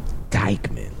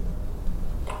 Dykeman.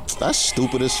 That's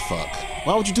stupid as fuck.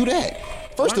 Why would you do that?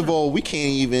 First of all, we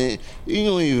can't even. You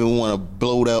don't even want to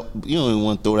blow that. You don't even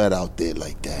want to throw that out there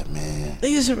like that, man.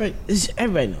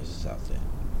 Everybody knows it's out there.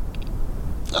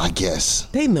 I guess.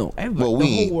 They know. Everybody. Well, the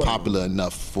we whole ain't world popular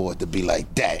enough for it to be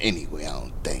like that anyway. I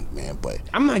don't think, man. But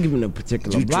I'm not giving a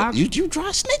particular block. you dry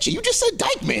snitching. You just said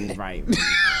Dykeman. Right.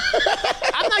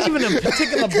 I'm not giving a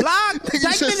particular block. You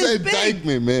Dykeman should is said big.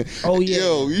 Dykeman, man. Oh, yeah.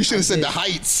 Yo, you should have said did. the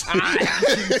Heights. I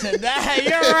should've said that.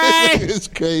 You're right. It's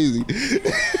crazy.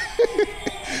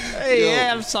 Hey, Yo.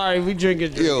 yeah, I'm sorry. We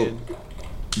drinking. Yo,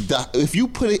 if you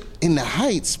put it in the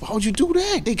Heights, why would you do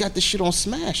that? They got this shit on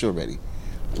Smash already.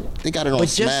 They got it on But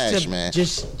Smash, man.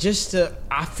 Just to,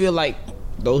 I feel like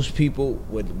those people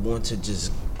would want to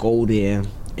just go there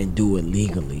and do it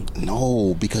legally.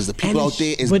 No, because the people And out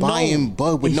there is but no, buying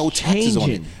bud with it's no taxes on it.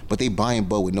 changing. But they buying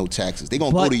bud with no taxes. They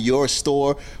gonna go But- to your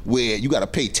store where you gotta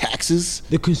pay taxes.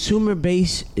 The consumer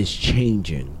base is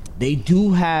changing. They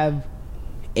do have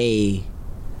a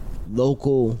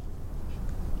local,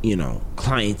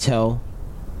 clientele,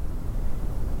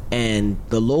 and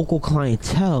the local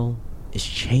clientele is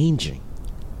changing.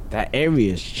 That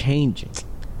area is changing.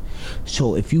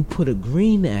 So if you put a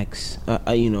green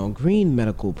green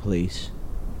medical place,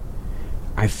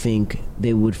 I think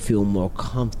they would feel more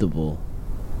comfortable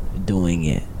doing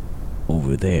it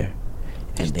over there.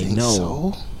 And You they think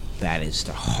know so? that is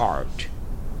the heart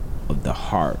of the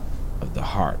heart of the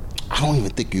heart. I don't even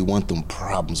think you want them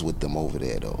problems with them over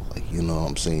there, though. Like, you know what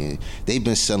I'm saying? They've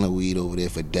been selling weed over there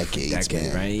for decades,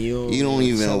 man. Right? You don't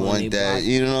even want that.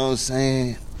 You know what I'm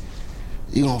saying?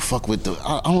 You don't fuck with the...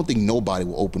 I don't think nobody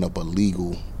will open up a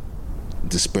legal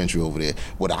dispensary over there.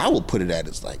 What I would put it at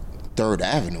is like 3rd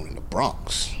Avenue in the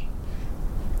Bronx.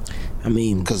 I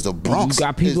mean, Because the Bronx... you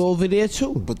got people over there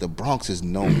too. But the Bronx is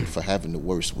known for having the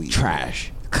worst weed.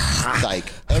 Trash.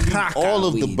 Like, Crack all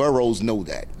of weed. the boroughs know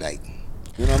that. Like,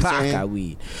 you know what I'm Crack saying?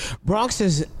 weed. Bronx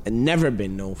has never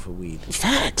been known for weed.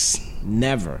 Facts.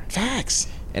 Never. Facts.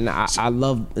 And I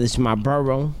love, it's my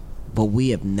borough, but we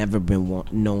have never been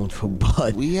known for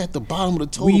bud. We at the bottom of the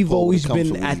totem We've pole when always it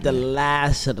comes been to at weed, the man.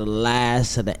 last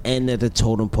of the end of the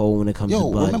totem pole when it comes to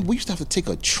Yo, bud. remember we used to have to take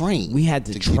a train. We had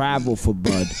to get travel for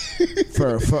bud,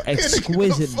 for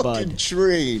exquisite a fucking bud.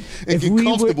 train and get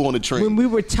comfortable on the train. When we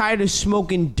were tired of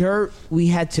smoking dirt, we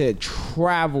had to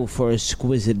travel for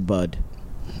exquisite bud.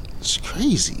 It's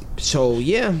crazy. So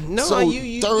yeah, no, So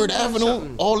you 3rd got Avenue,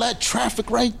 something. all that traffic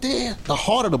right there. The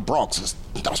heart of the Bronx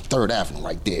that's 3rd Avenue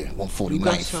right there, You got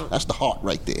 149th. something. That's the heart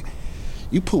right there.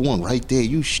 You put one right there,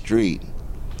 you straight.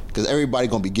 Because everybody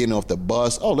gonna be getting off the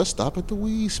bus. Oh, let's stop at the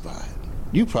weed spot.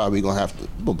 You probably gonna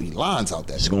be lines out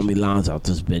there. There's gonna be lines out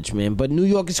this bitch, man. But New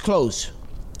York is close.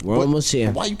 We're almost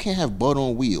here. Why you can't have bud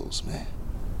on wheels, man?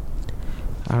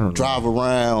 I don't know. Drive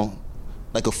around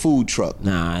like a food truck.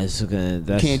 Nah, it's gonna.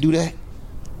 That's Can't do that.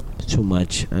 too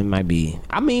much. It might be.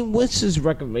 I mean, what's this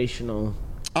recreational?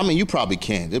 I mean, you probably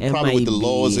can. It Probably with might the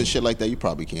laws be. and shit like that, you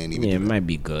probably can't even Yeah, it do that. might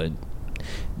be good.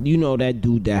 You know that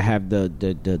dude that have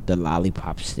the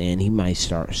lollipop stand? He might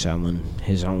start selling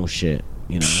his own shit.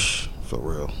 You know, For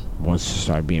real. once to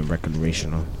start being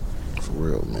recreational. For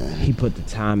real, man. He put the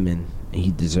time in, and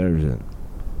he deserves it.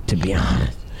 To be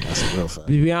honest. That's a real fact.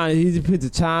 To be honest, he put the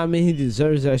time in. He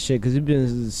deserves that shit because he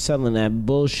been selling that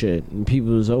bullshit, and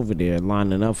people was over there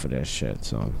lining up for that shit.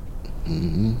 So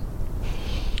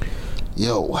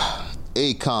Yo,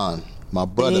 Akon, my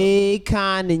brother.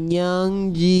 Akon and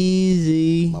Young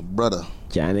Jeezy My brother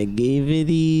trying to give it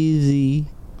easy.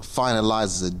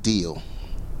 finalizes a deal.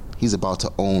 He's about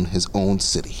to own his own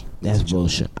city. That's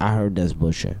bullshit. I heard that's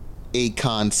bullshit.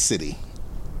 Akon City.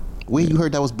 Where you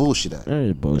heard that was bullshit at? That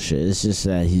is bullshit. It's just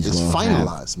that he's It's going to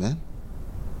finalized, man.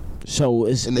 So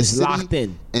it's In the city, locked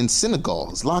in. In Senegal,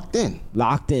 it's locked in.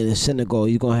 Locked in Senegal.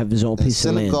 He's going to have his own And piece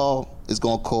of land. Senegal is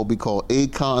going to be called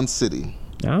Akon City.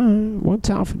 All right. One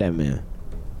time for that man.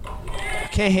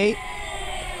 Can't hate.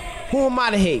 Who am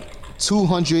I to hate?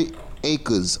 200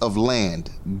 acres of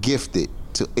land gifted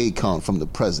to Akon from the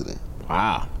president.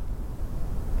 Wow.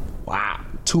 Wow.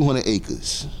 200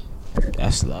 acres.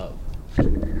 That's love.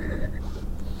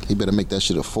 He better make that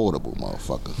shit affordable,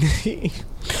 motherfucker.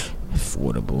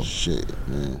 Affordable. Shit,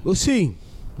 man. We'll see.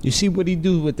 You see what he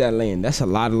do with that land. That's a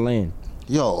lot of land.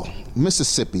 Yo,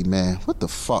 Mississippi, man. What the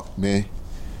fuck, man?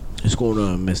 What's going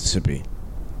on in Mississippi?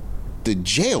 The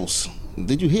jails.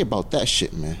 Did you hear about that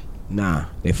shit, man? Nah,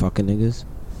 they fucking niggas.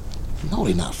 No,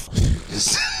 they not fucking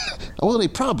niggas. Well, they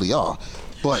probably are.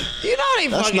 But You know they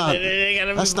That's fucking not- they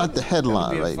gotta be that's not the headline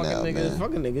gotta be a right fucking now, nigga, man.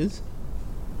 Fucking niggas.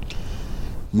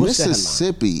 What's the headline?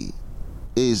 Mississippi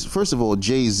is, first of all,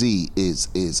 Jay-Z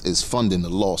is funding the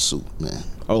lawsuit, man.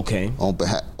 Okay. On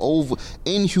behalf over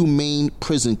inhumane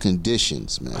prison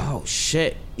conditions, man. Oh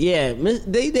shit. Yeah,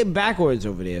 they backwards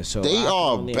over there. So They I can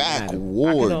are only imagine.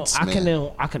 backwards,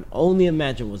 I can only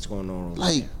imagine what's going on. Over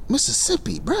Like there.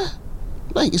 Mississippi, bruh.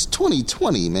 Like it's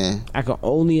 2020, man. I can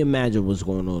only imagine what's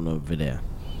going on over there.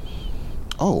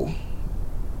 Oh,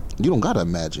 you don't gotta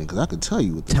imagine, because I can tell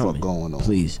you what the Tell fuck me, going on.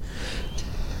 please.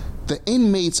 The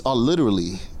inmates are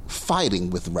literally fighting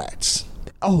with rats.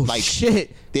 Oh Like,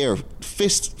 shit. They're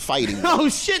fist fighting. Oh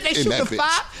shit. They in shoot that a bitch.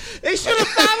 five. They shoot a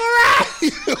five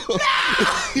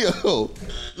around. Yo,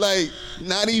 like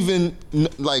not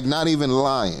even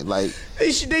lying. Like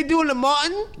They doing the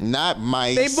Martin. not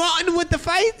mice. They Martin with the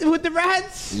fight with the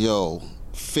rats. Yo,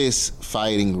 fist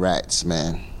fighting rats,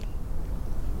 man.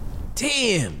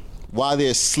 Damn. While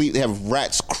they're asleep, they have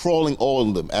rats crawling all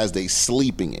of them as they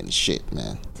sleeping and shit,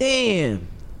 man. Damn.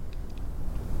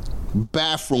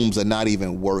 Bathrooms are not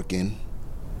even working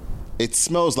It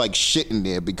smells like shit in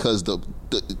there because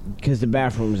Because the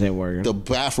bathrooms ain't working. the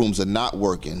bathrooms are not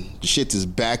working. The shit is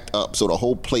backed up, so the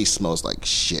whole place smells like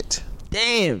shit.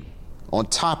 Damn. On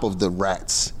top of the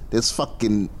rats, there's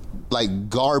fucking like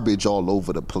garbage all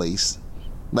over the place.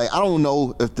 Like, I don't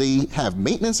know if they have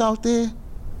maintenance out there,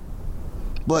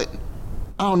 but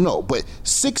I don't know. But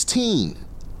 16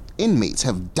 inmates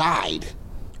have died.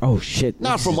 Oh shit.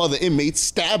 Not from other inmates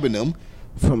stabbing them.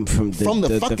 From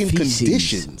The fucking feces.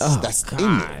 conditions Oh, that's God.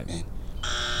 in there, man.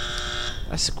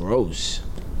 That's gross.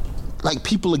 Like,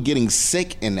 people are getting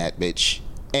sick in that bitch,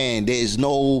 and there's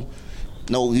no,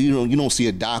 you don't see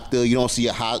a doctor, you don't see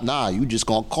you just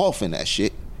gonna cough in that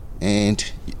shit, and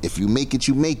if you make it,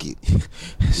 you make it. You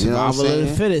know what I'm Survival of the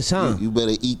saying? fittest, huh? You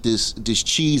better eat this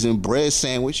cheese and bread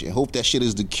sandwich and hope that shit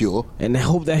is the cure. And I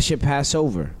hope that shit pass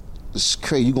over. It's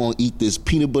crazy. You gonna eat this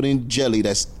peanut butter and jelly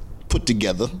that's put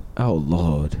together. Oh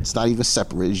Lord. It's not even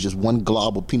separate. It's just one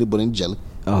glob of peanut butter and jelly.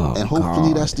 Oh, and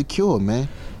hopefully God. that's the cure, man.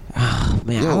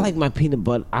 Man, Yo. I like my peanut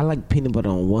butter. I like peanut butter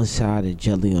on one side and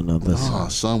jelly on the other Oh,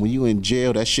 side. son, when you in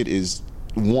jail, that shit is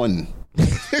one.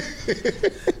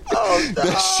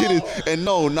 That shit is, and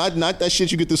no, not that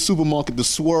shit you get the supermarket, the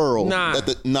swirl. Nah.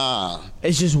 Nah.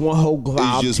 It's just one whole glob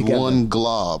It's just together. one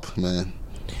glob, man.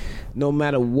 No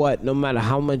matter what, no matter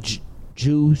how much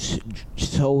juice,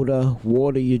 soda,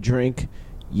 water you drink,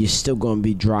 you're still gonna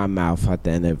be dry mouth at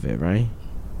the end of it, right?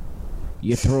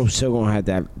 Your throat's still gonna have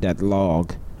that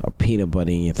log of peanut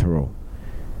butter in your throat.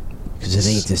 Cause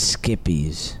it ain't the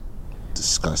Skippies.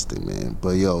 Disgusting, man.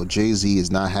 But yo, Jay-Z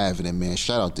is not having it, man.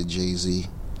 Shout out to Jay-Z.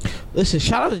 Listen,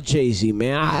 shout out to Jay-Z,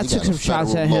 man. I He took got some a shots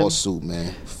federal at him. lawsuit,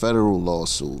 man. Federal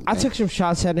lawsuit. I man. took some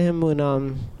shots at him when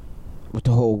with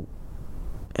the whole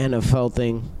NFL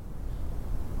thing.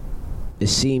 It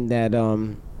seemed that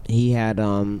he had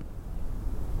the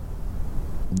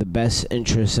best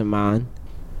interest in mind.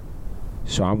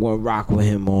 So I'm gonna rock with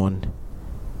him on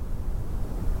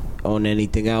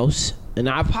anything else. And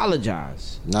I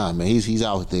apologize. Nah, man, he's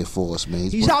out there for us, man.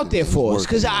 He's working, out there man. for He's us.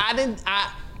 Cause working, man.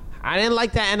 I didn't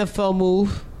like that NFL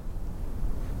move.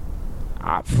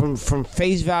 From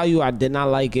face value, I did not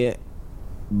like it.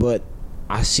 But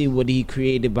I see what he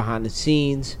created behind the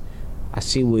scenes. I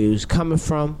see where he was coming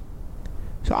from.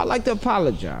 So I like to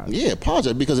apologize. Yeah,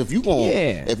 apologize, because if you gonna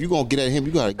get at him,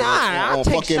 you gotta get I'll on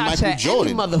take fucking shots Michael at any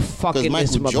Jordan. motherfucking Because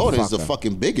Michael this Jordan is the motherfucker.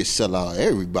 fucking biggest seller out of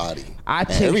everybody. I And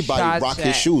take everybody shots rock his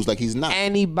at shoes like he's not.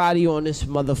 Anybody on this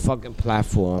motherfucking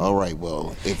platform. All right,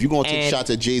 well, if you gonna take And-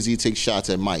 shots at Jay-Z, take shots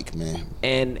at Mike, man.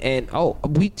 And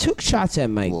we took shots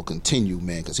at Mike. We'll continue,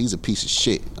 man, because he's a piece of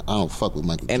shit. I don't fuck with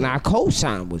Michael And Jordan. I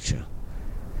co-signed with you.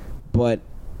 But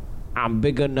I'm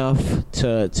big enough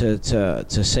to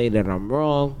say that I'm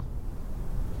wrong,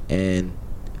 and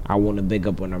I want to big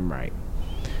up when I'm right.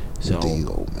 So There you I'm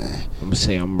go, man. gonna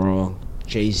say I'm wrong.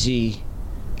 Jay-Z,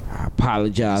 I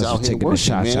apologize He's for out here taking the working,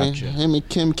 shots man. at you. Him and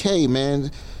Kim K,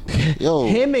 man. Yo,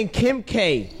 Him and Kim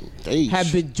K Hey.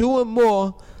 have been doing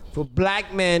more for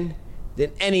black men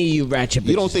than any of you ratchet bitches.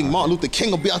 you don't think out Martin Luther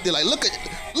King will be out there like, look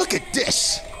at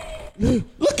this.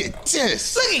 Look at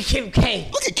this. there. Look at Kim K.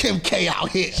 Look at Kim K out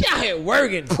here She out here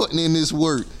working. putting in this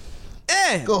work.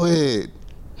 Go ahead.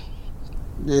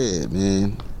 Yeah,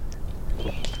 man.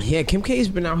 Yeah, Kim K's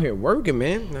been out here working,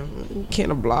 man. You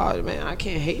can't oblige, man. I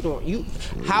can't hate on you.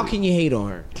 How can you hate on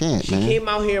her? Can't, she man. came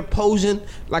out here posing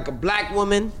like a black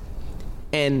woman,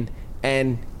 and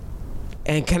can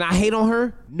I hate on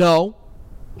her? No,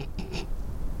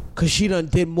 cause she done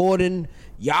did more than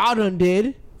y'all done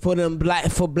did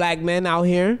for black men out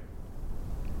here.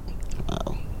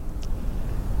 Wow.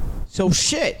 So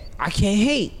shit, I can't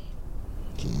hate.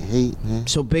 Can't hate, man.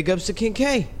 So big ups to Kim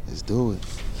K. Let's do it.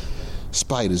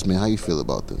 Spiders, man. How you feel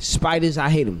about this? Spiders, I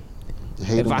hate them. You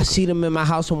hate If them? I see them in my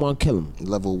house, I want to kill them.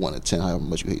 Level 1 to 10, how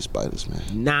much you hate spiders, man?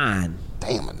 9.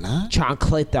 Damn, a 9?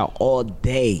 Chancleta all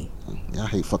day. I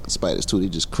hate fucking spiders too. They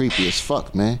just creepy as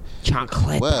fuck, man.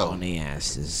 Chancleta Well. on their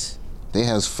asses. They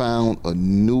has found a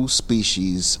new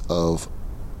species of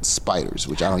spiders,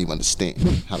 which I don't even understand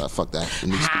how the fuck that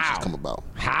new How? species come about.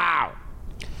 How?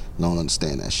 Don't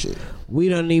understand that shit. We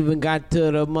don't even got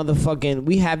to the motherfucking.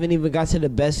 We haven't even got to the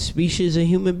best species of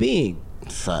human being.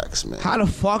 Facts, man. How the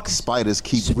fuck? Spiders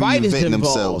keep Spiders reinventing involved.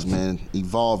 themselves, man.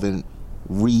 Evolving,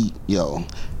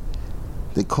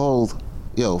 They called,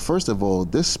 first of all,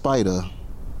 this spider,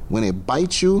 when it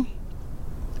bites you,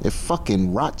 it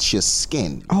fucking rots your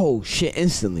skin. Oh shit!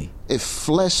 Instantly. If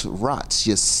flesh rots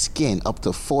your skin up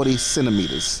to 40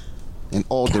 centimeters in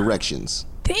all directions.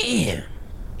 Damn.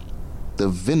 The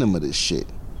venom of this shit.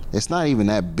 It's not even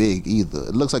that big either.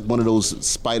 It looks like one of those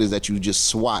spiders that you just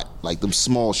swat, like them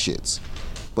small shits.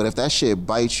 But if that shit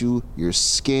bites you, your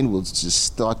skin will just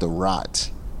start to rot.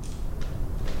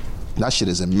 That shit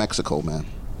is in Mexico, man.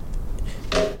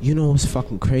 You know what's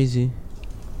fucking crazy?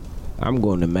 I'm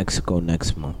going to Mexico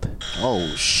next month. Oh,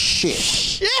 shit.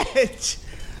 Shit!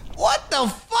 What the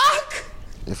fuck?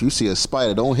 If you see a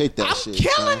spider, don't hit that I'm shit.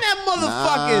 killing that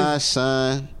motherfucker. Nah,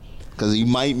 son. Because you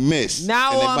might miss.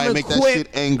 Now and it I'm might make that equipped. shit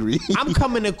angry. I'm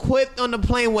coming equipped on the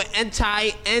plane with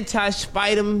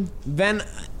anti-spider venom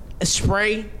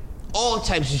spray, all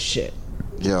types of shit.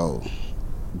 Yo,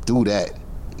 do that.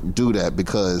 Do that,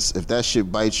 because if that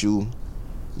shit bites you,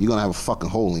 you're going to have a fucking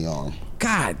hole in your arm.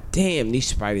 God damn, these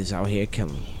spiders out here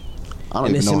killing me. I don't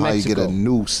And even it's know in how you get a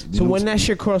Mexico. noose. So when that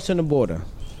shit crossing the border,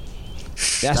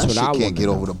 that's that what shit I can't want get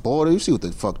over the border. You see what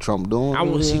the fuck Trump doing? I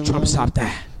want to see Trump stop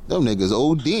that. Them niggas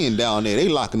ODing down there. They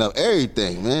locking up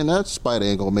everything, man. That spider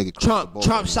ain't gonna make it cross the border.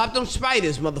 Trump, stop them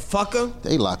spiders, motherfucker.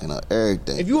 They locking up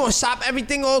everything. If you want to stop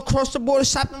everything all across the border,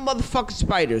 stop them motherfucking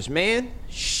spiders, man.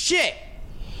 Shit.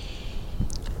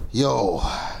 Yo,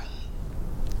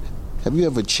 have you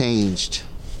ever changed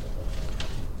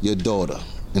your daughter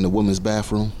in the women's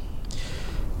bathroom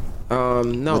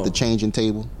No. with the changing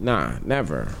table? Nah,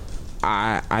 never.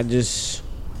 I just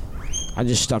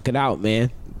stuck it out, man.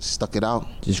 Stuck it out?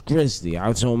 Just grizzly. I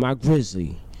was on my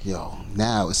grizzly. Yo,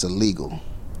 now it's illegal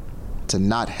to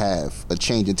not have a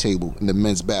changing table in the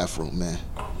men's bathroom, man.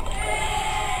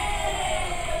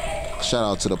 Shout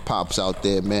out to the pops out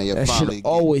there, man. You're That finally should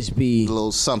always be. a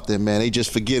little something, man. They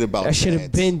just forget about That should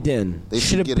have dads. been done. They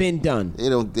Should have forget- been done.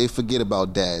 They forget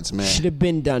about dads, man. Should have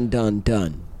been done.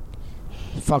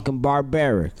 Fucking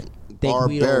barbaric. Think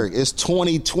we Barbaric. don't- It's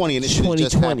 2020 and this shit is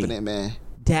just 2020. happening, man.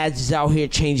 Dads is out here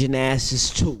changing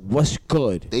asses too. What's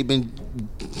good? Dads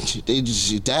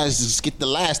just get the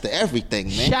last of everything,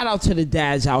 man. Shout out to the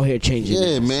dads out here changing. Yeah,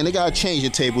 asses. man, they gotta change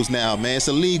your tables now, man. It's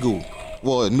illegal.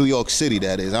 Well, in New York City,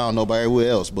 that is. I don't know about everywhere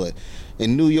else, but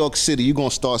in New York City, you're gonna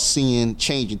start seeing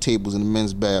changing tables in the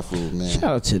men's bathroom, man. Shout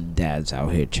out to the dads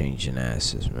out here changing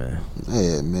asses, man.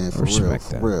 Yeah, man, for real, Respect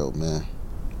for that. real, man.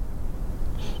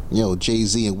 Yo,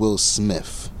 Jay-Z and Will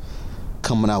Smith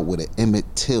coming out with an Emmett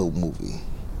Till movie.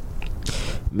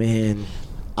 Man,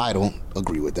 I don't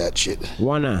agree with that shit.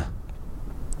 why not?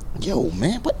 Yo,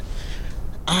 man, but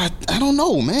I don't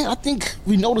know, man. I think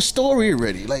we know the story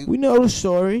already. Like, We know the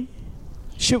story.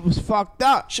 Shit was fucked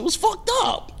up. shit was fucked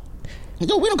up.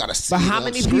 Yo, we don't gotta see But it how on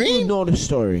many screen. people know the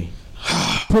story?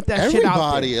 Put that shit out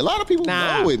Everybody, there. a lot of people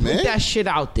Nah, know it, man. put that shit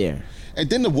out there. And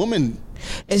then the woman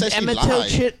Is said she Emmett Till lied.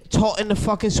 shit taught in the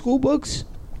fucking school books?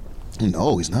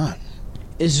 No, he's not.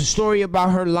 Is the story about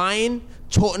her lying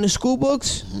taught in the school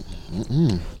books?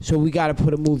 So we gotta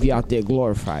put a movie out there,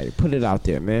 glorify it. Put it out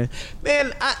there, man.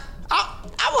 Man, I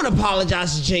want to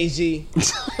apologize to Jay-Z.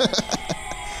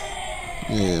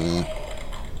 Yeah, man.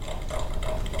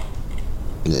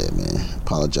 Yeah, man.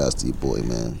 Apologize to your boy,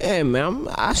 man. Hey, man,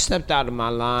 I stepped out of my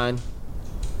line.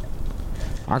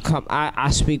 I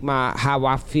speak how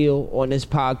I feel on this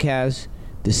podcast.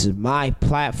 This is my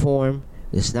platform.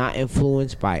 It's not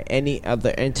influenced by any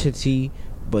other entity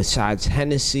besides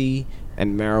Hennessy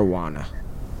and marijuana.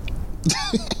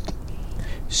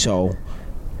 So,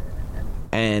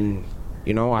 and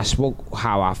you know, I spoke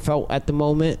how I felt at the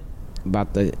moment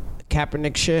about the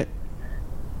Kaepernick shit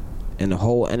and the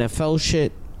whole NFL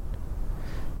shit.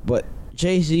 But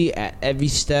Jay-Z at every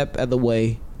step of the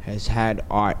way has had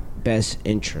our best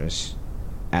interests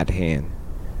at hand.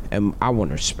 And I want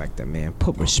to respect that, man.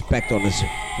 Put respect on his...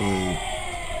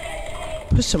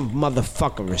 Put some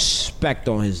motherfucking respect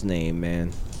on his name,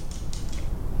 man.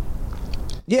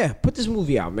 Yeah, put this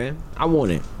movie out, man. I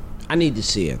want it. I need to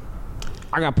see it.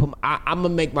 I'm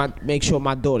gonna make sure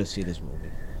my daughter see this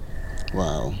movie.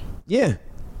 Wow. Yeah.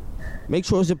 Make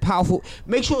sure it's a powerful...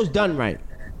 Make sure it's done right.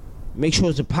 Make sure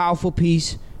it's a powerful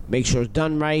piece. Make sure it's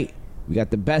done right. We got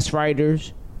the best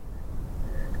writers.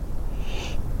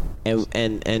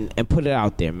 And put it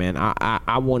out there, man.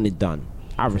 I want it done.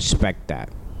 I respect that.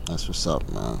 That's what's up,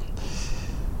 man.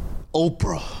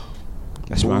 Oprah.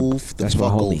 That's Move the that's my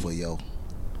fuck homie. over, yo.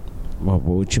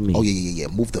 What you mean? Oh, yeah.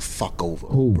 Move the fuck over,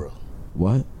 Who? Oprah.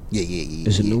 What? Yeah.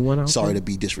 There's a new one out Sorry there? to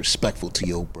be disrespectful to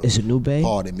you, Oprah. It's a new bae?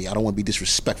 Pardon me. I don't want to be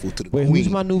disrespectful to the Wait, queen.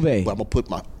 who's my new bae? But I'm going to put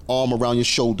my arm around your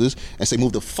shoulders and say,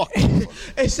 move the fuck over.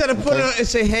 Instead of putting it and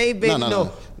say, hey, baby,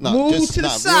 no. Move Just, to the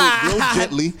real- side. Real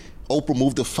gently. Oprah,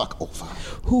 move the fuck over.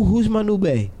 Who's my new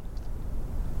bae?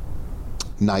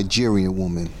 Nigerian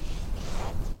woman,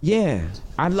 Yeah,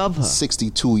 I love her.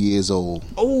 62 years old.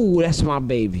 Oh, that's my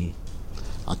baby.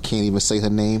 I can't even say her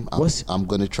name. I'm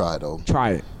going to try, though.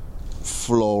 Try it.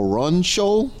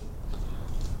 Florencio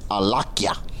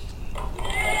Alakia.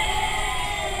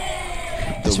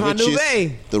 The That's my new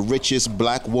bae. The richest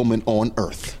black woman on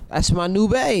earth. That's my new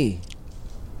bae.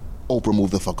 Oprah,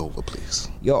 move the fuck over, please.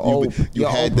 You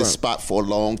had this spot for a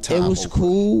long time. It was Oprah.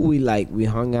 cool. We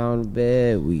hung out in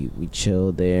bed. We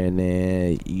chilled there and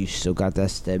there. You still got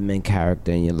that Stedman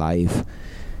character in your life.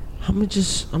 I'm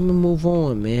gonna move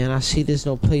on, man. I see there's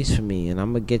no place for me, and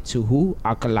I'm gonna get to who?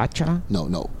 Akalacha?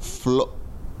 No.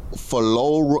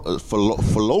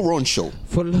 Floroncho.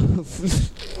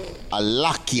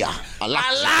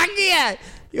 Alakia.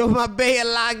 Yo, my bae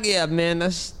Alakia, man.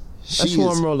 That's who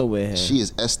I'm rolling with here. She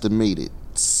is estimated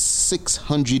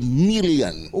 600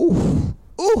 million. Ooh,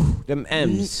 them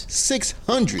M's.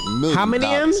 600 million. How many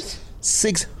M's?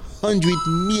 600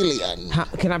 million.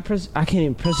 Can I press? I can't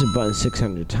even press the button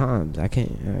 600 times. I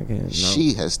can't. No.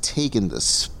 She has taken the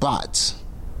spot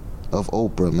of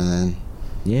Oprah, man.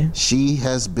 Yeah. She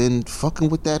has been fucking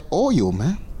with that oil,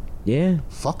 man. Yeah.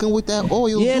 Fucking with that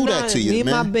oil that to you, me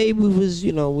man. And my baby was,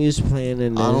 we was playing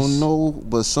in this. I don't know,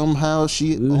 but somehow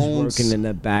she we was owns... working in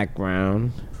the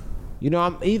background.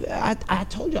 I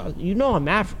told y'all, I'm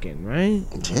African, right?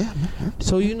 Yeah, man.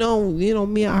 So me and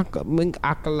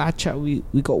Akalacha, we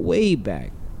go way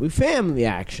back. We family,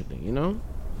 actually,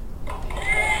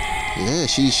 Yeah,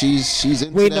 she's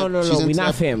into Wait, that. no, we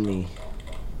not family.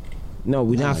 No,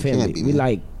 we not family. We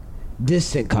like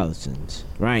distant cousins,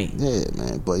 right? Yeah,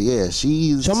 man. But yeah,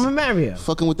 she's... So I'm gonna marry her.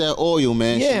 Fucking with that oil,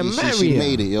 man. Yeah, she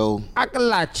made it, yo.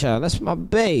 Akalacha, that's my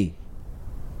bae.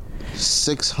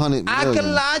 600 million.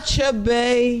 Akalacha,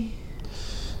 bae.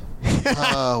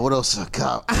 What else I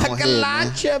got?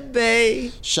 Akalacha, bae.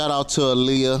 Shout out to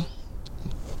Aaliyah.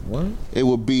 What? It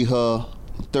would be her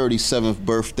 37th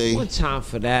birthday. What time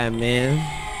for that, man?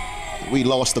 We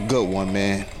lost a good one,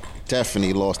 man.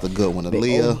 Definitely lost a good one.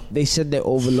 Aaliyah. They said they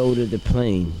overloaded the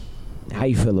plane. How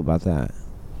you feel about that?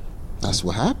 That's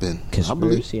what happened.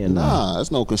 Conspiracy or not? Nah,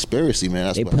 that's no conspiracy, man.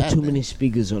 That's they what put happened. too many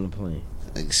speakers on the plane.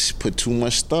 They put too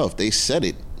much stuff. They said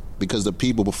it because the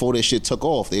people before that shit took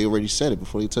off, they already said it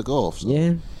before they took off. So.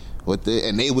 Yeah.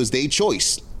 It was their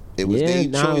choice. It was their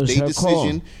choice, their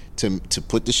decision to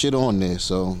put the shit on there.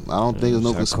 So I don't think there's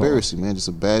no conspiracy, man. Just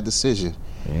a bad decision.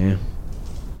 Yeah.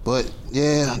 But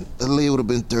yeah, Aaliyah would have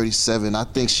been 37. I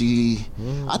think she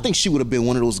would have been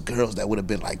one of those girls that would have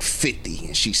been like 50,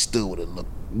 and she still would have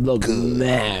looked good.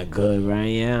 Mad good, right?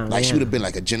 Yeah. Like she would have been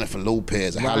like a Jennifer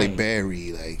Lopez, a Halle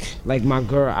Berry, like my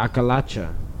girl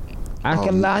Akalacha.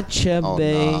 Akalacha,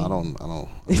 babe. Nah, I don't.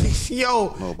 Yo,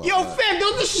 fam,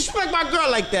 don't disrespect my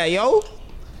girl like that, yo.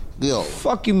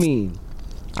 Fuck you mean,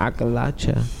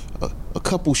 Akalacha. A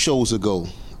couple shows ago,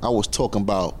 I was talking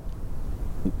about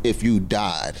if you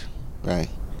died, right?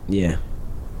 Yeah.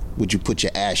 Would you put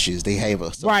your ashes? They have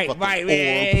a right. orb. Yeah.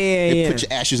 They put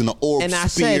your ashes in an orb and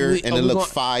sphere, and it look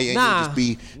fire. And you just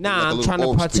be I'm trying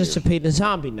to participate in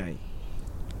zombie night.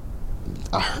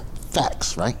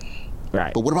 Facts, right?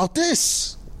 Right. But what about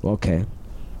this? Okay.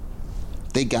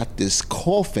 They got this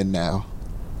coffin now.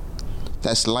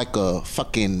 That's like a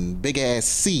fucking big ass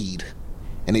seed,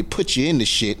 and they put you in the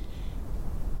shit,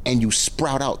 and you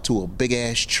sprout out to a big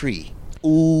ass tree.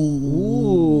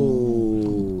 Ooh.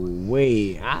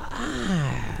 Wait.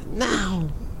 Now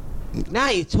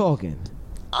you're talking.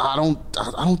 I don't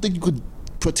think you could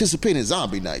participate in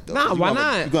zombie night though. Nah, why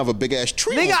not? You gonna have a big ass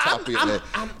tree on top of your head.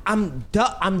 I'm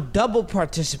double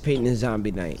participating in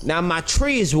zombie night. Now my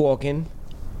tree is walking,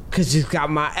 cause it's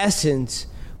got my essence,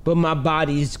 but my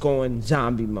body is going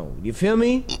zombie mode. You feel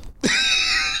me?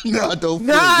 No, I don't feel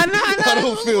you. I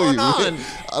don't feel you. I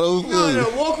don't feel you. No,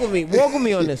 walk with me. Walk with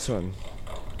me on this one.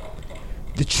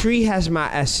 The tree has my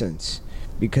essence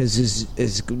because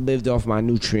it's lived off my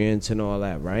nutrients and all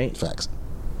that, right? Facts.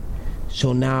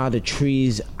 So now the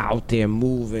tree's out there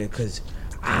moving because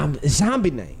it's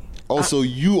zombie night. Also,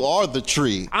 you are the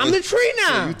tree. I'm the tree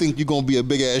now. So you think you're going to be a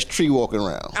big ass tree walking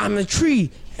around. I'm the tree.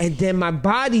 And then my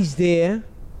body's there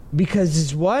because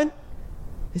it's what?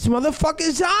 It's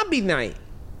motherfucking zombie night.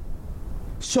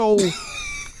 So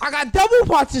I got double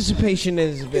participation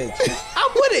in this bitch.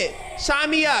 I'm with it. Sign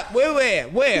me up. Where?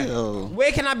 Yo.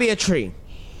 Where can I be a tree?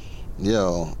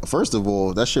 Yo, first of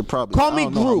all, that shit probably call me I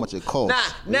don't know how much it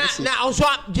costs. Nah. So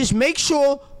just make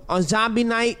sure on zombie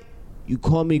night you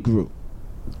call me Groot.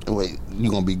 Wait, you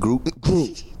gonna be Groot?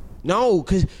 Groot. No,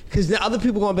 cause the other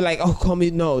people gonna be like, oh, call me.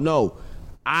 No.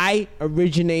 I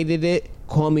originated it.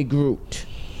 Call me Groot,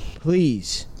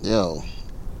 please. Yo,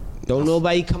 Don't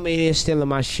nobody come in here stealing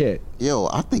my shit. Yo,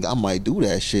 I think I might do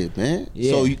that shit, man.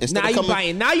 Yeah. So Now you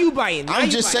biting. Now you biting. I'm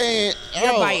just saying.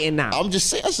 You're biting now. I'm just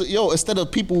saying. Yo, instead of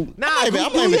people. Nah, I'm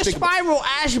not do even your thinking. Spiral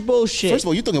Ash bullshit. First of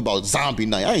all, you're thinking about zombie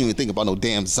night. I ain't even thinking about no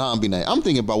damn zombie night. I'm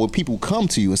thinking about when people come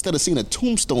to you. Instead of seeing a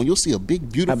tombstone, you'll see a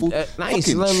big, beautiful nice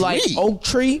fucking little tree. like oak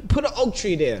tree. Put an oak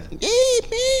tree there. Yeah,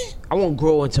 man. I won't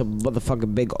grow into a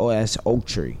motherfucking big ass oak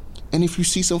tree. And if you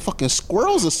see some fucking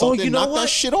squirrels or something, you know knock what? that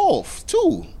shit off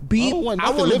too. I want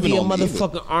to be a on me either.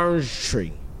 motherfucking orange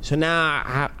tree. So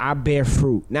now I bear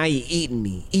fruit. Now you eating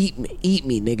me. Eat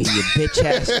me, nigga, you bitch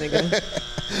ass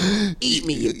nigga. Eat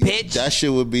me, you bitch. That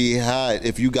shit would be hot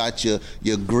if you got your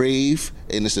grave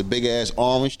and it's a big ass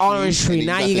orange tree. Orange tree. And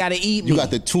Now you gotta eat me. You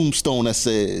got the tombstone that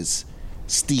says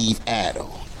Steve Addo.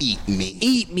 Eat me.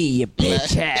 Eat me, you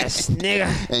bitch ass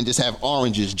nigga. And just have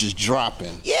oranges just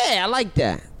dropping. Yeah, I like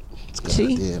that.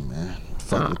 See? Yeah, man.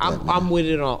 Fuck with that, man. I'm with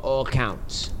it on all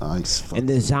counts. Nice. And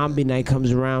then zombie night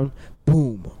comes around,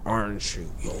 boom, orange tree.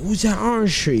 Yo, who's that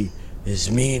orange tree? It's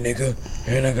me, nigga.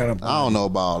 And I got a body. I don't know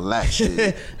about all that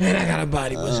shit. And I got a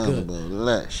body. What's I good? don't know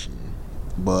about that shit.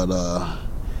 But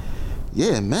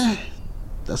yeah, man.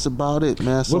 That's about it,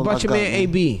 man. That's What all about I your got, man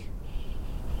AB?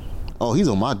 Oh, he's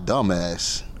on my dumb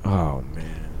ass. Oh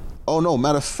man. Oh no!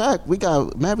 Matter of fact, we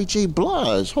got Mary J.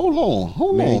 Blige. Hold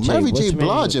on. Mary J. Mary What's J. her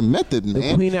Blige name? and Method Man.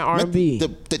 The queen of R&B.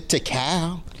 The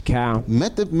Cal. Cal.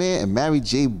 Method Man and Mary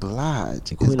J. Blige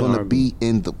The queen is of going to R&B. be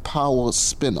in the Power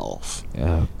spinoff.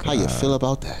 Oh, How you feel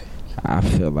about that? I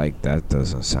feel like that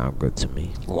doesn't sound good to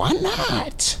me. Why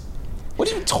not?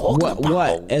 What are you talking about?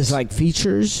 What? As like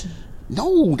features?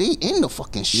 No, they in the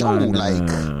fucking show, in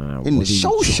the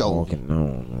show.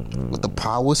 No. With the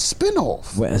Power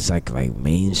spinoff. What? As like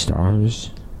main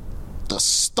stars? The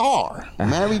star,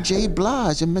 Mary J.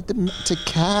 Blige and Method Man to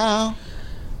Cal.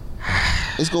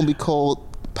 It's gonna be called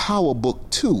Power Book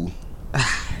 2.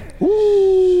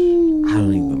 Ooh. I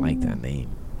don't even like that name.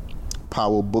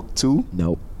 Power Book 2.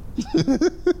 Nope.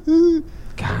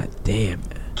 God damn,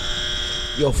 man.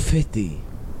 Yo, 50.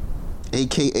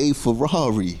 AKA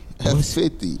Ferrari at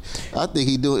 50. I think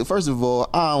he do it. First of all,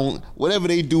 whatever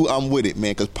they do, I'm with it,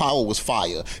 man, because Power was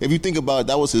fire. If you think about it,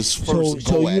 that was his first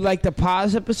So go at you it. like the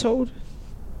Paz episode?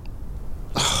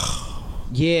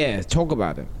 Yeah, talk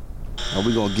about it. Are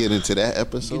we gonna get into that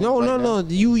episode? No.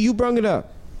 You brung it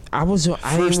up. First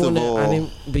of all,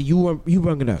 but you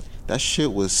brung it up. that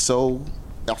shit was so.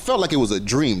 I felt like it was a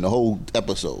dream. The whole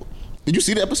episode. Did you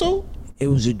see the episode? It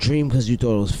was a dream because you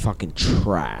thought it was fucking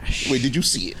trash. Wait, did you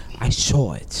see it? I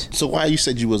saw it, So why you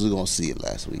said you wasn't gonna see it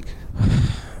last week?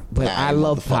 but Nah, I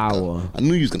love motherfucker. Power. I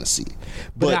knew you was gonna see it,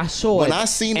 But I saw when it. I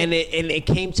seen and it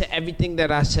came to everything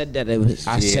that I said that it was.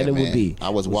 I said it would man. be. I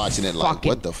was watching it like, Fucking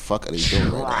what the fuck are they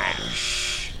doing right now?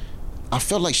 trash. I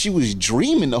felt like she was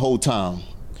dreaming the whole time.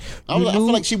 I felt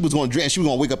like she was going to dream. She was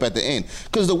going to wake up at the end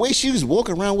because the way she was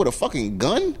walking around with a fucking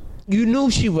gun. You knew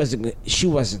she wasn't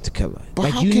the killer. But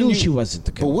Like how you can knew she wasn't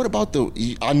the But killer. what about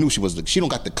I knew she was. She don't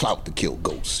got the clout to kill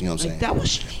ghosts. You know what I'm saying? That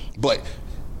was. But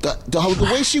the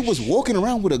way she was walking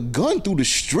around with a gun through the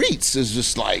streets is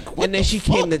just like. What And then the she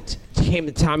fuck? came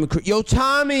to Tommy. Yo,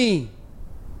 Tommy.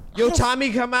 Yo,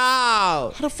 Tommy, come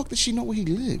out. How the fuck did she know where he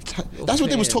lived? That's what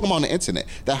they was talking about on the internet.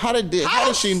 That how did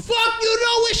she? Fuck you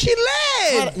know where she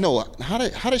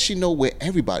lived? How did she know where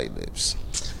everybody lives?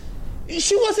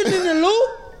 She wasn't in the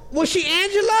loop. Was she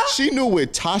Angela? She knew where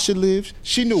Tasha lived.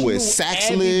 She knew where knew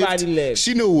Sax everybody lived.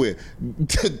 She knew where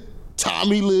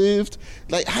Tommy lived.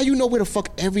 Like, how you know where the fuck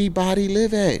everybody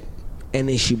live at? And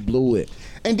then she blew it.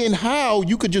 And then how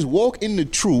you could just walk in the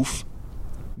truth,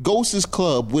 Ghost's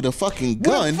Club with a fucking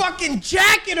gun, With a fucking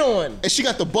jacket on. and she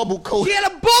got the bubble coat, She had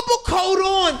a bubble coat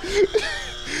on.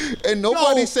 and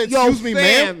nobody Yo, said, yo, "Excuse me,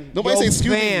 fam. ma'am." Nobody Yo, said,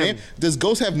 "Excuse fam. me, ma'am." Does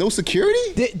Ghost have no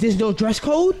security? There's no dress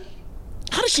code?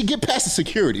 How did she get past the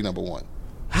security? Number one.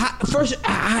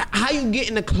 How you get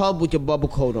in the club with your bubble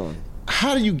coat on?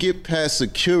 How do you get past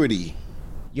security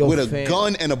Yo, with a fam.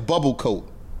 gun and a bubble coat?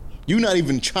 You're not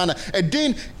even trying to. And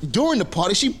then during the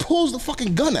party, she pulls the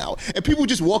fucking gun out, and people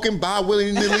just walking by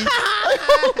willy nilly,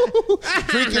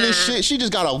 drinking and shit. She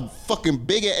just got a fucking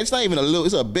big ass. It's not even a little.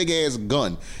 It's a big ass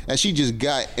gun, and she just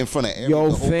got in front of the whole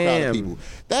crowd fam. of people.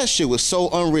 That shit was so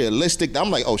unrealistic. I'm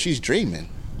like, oh, she's dreaming.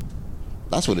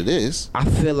 That's what it is. I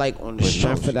feel like on the But no,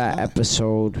 strength she's of that not.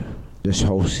 episode, this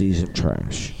whole season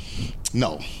trash.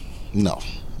 No,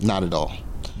 not at all.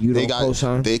 You don't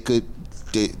co-sign? They could.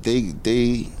 They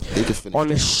could finish. On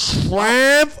the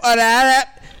strength of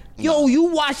that, yo, you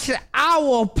watched the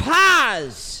Hour of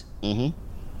Paz. Mm-hmm.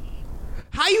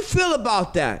 How you feel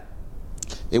about that?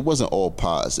 it wasn't all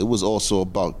positive. It was also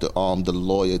about the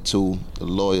lawyer too. The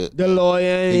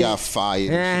lawyer. He got fired.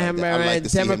 Yeah, like I like to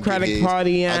Democratic see him get his.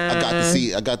 Party.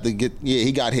 I got to get. Yeah,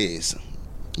 he got his.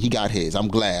 He got his. I'm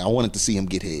glad. I wanted to see him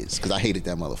get his because I hated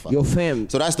that motherfucker. Yo, fam.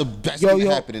 So that's the best thing that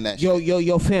happened in that shit.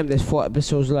 Yo, fam. There's 4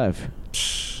 episodes left.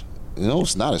 You know,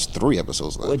 it's not. It's 3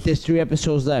 episodes left. With there's 3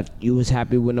 episodes left. You was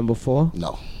happy with number 4?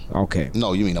 No. Okay.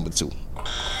 No, you mean number 2.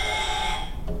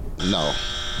 No.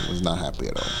 I was not happy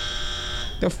at all.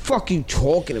 The fuck you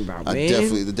talking about, man?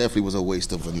 It definitely was a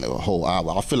waste of a whole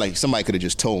hour. I feel like somebody could have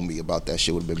just told me about that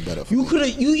shit. Would have been better for You me. could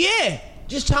have, yeah.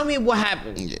 Just tell me what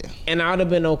happened. Yeah. And I would have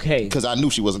been okay. Because I knew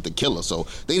she wasn't the killer, so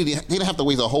they didn't have to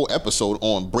waste a whole episode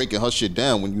on breaking her shit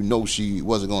down when you know she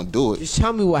wasn't gonna do it. Just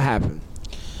tell me what happened.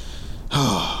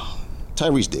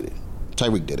 Tyrese did it.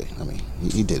 Tyreek did it. I mean,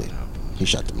 he did it. He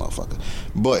shot the motherfucker.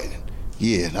 But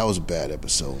yeah, that was a bad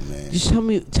episode, man. Just tell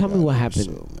me what happened.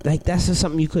 Episode, Like that's just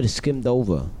something you could have skimmed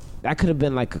over. That could have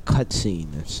been like a cut scene.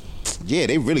 Yeah,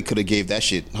 they really could have gave that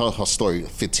shit her story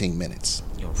 15 minutes.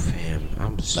 Yo, fam,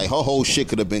 I'm so Like her whole shit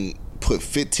could have been put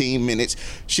 15 minutes.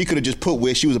 She could have just put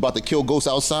where she was about to kill Ghost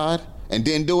outside and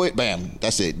didn't do it. Bam,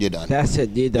 that's it. You're done. That's it.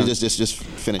 You're done. Just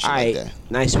finish it All like right, that.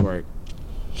 nice work.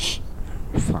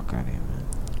 Fuck out of here, man.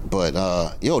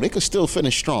 But yo, they could still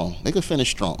finish strong. They could finish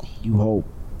strong. You hope.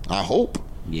 I hope.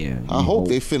 Yeah. I hope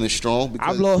they finish strong.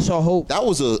 I've lost all hope. That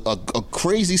was a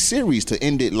crazy series to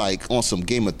end it like on some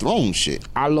Game of Thrones shit.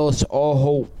 I lost all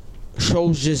hope.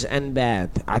 Shows just end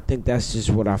bad. I think that's just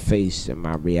what I face in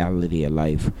my reality of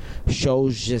life.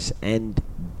 Shows just end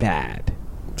bad.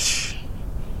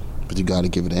 But you got to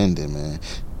give it an ending, man.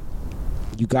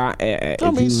 You got I if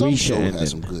mean, you some reach shows an have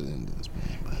some ending. good endings,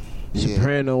 man. But yeah,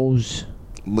 Sopranos,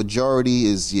 majority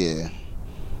is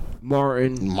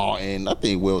Martin. Martin. I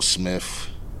think Will Smith.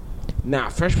 Nah,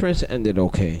 Fresh Prince ended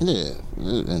okay. Yeah,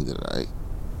 it ended right,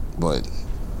 but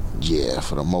yeah,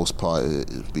 for the most part,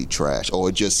 it be trash, or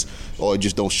it just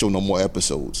don't show no more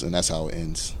episodes, and that's how it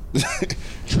ends.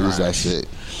 That's it.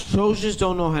 Shows just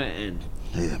don't know how to end.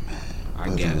 Yeah, man. I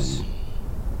guess.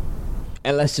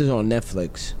 Unless it's on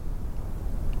Netflix.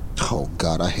 Oh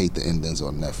God, I hate the endings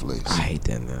on Netflix. I hate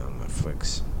that now on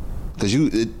Netflix. Cause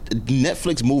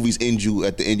Netflix movies end you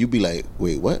at the end. You be like,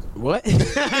 wait, what? What?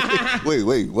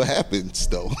 Wait, what happens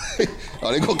though?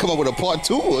 Are they gonna come up with a part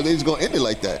 2, or they just gonna end it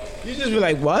like that? You just be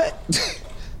like, what?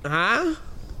 Huh?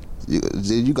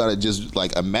 You gotta just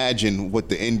like imagine what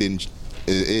the ending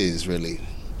is really,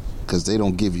 cause they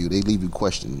don't give you. They leave you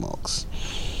question marks.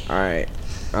 All right.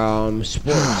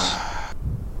 Sports.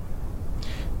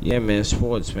 Yeah, man,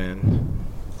 sports, man.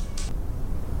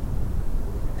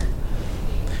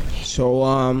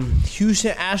 So,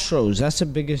 Houston Astros, that's the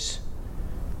biggest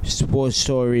sports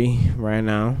story right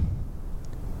now.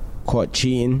 Caught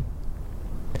cheating.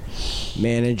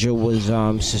 Manager was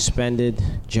suspended.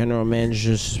 General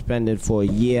manager suspended for a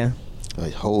year. A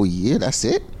whole year? That's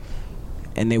it?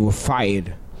 And they were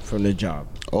fired from the job.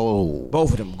 Oh.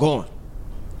 Both of them gone.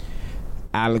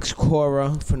 Alex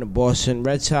Cora from the Boston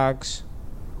Red Sox,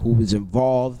 who was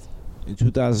involved in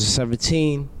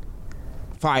 2017,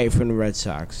 fired from the Red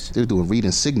Sox. They're doing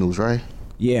reading signals, right?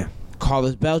 Yeah.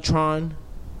 Carlos Beltran,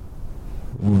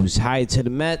 who was hired to the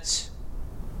Mets,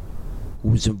 who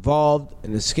was involved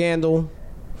in the scandal,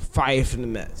 fired from the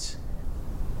Mets.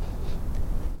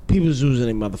 People's losing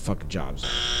their motherfucking jobs.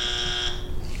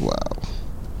 Wow.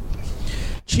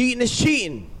 Cheating is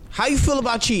cheating. How you feel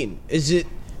about cheating? Is it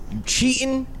you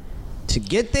cheating to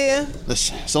get there?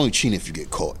 Listen, it's only cheating if you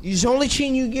get caught. It's only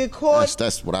cheating you get caught?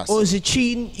 That's what I Or say. is it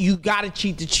cheating you gotta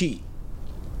cheat to cheat?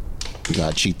 You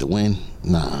gotta cheat to win?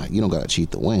 Nah, you don't gotta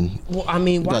cheat to win. Well, I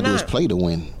mean, You why gotta do is not? play to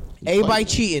win. Everybody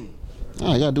cheating.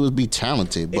 All you gotta do is be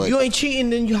talented. But If you ain't cheating,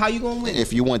 then how you gonna win?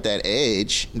 if you want that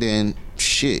edge, then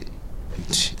shit.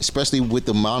 Especially with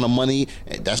the amount of money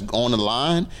that's on the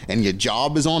line and your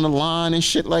job is on the line and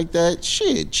shit like that,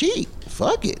 shit, cheat.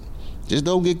 Fuck it. Just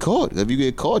don't get caught. If you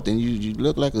get caught, then you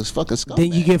look like a fucking scumbag.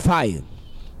 Then you get fired.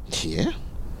 Yeah.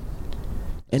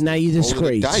 And now you Roll the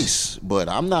disgrace. dice. But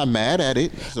I'm not mad at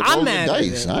it. It's a I'm roll mad the at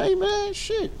dice. it. I ain't mad.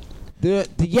 Shit. The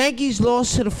Yankees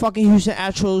lost to the fucking Houston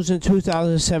Astros in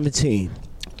 2017.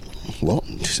 Well,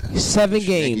 7 You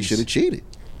games. should have cheated.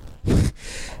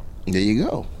 There you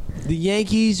go. The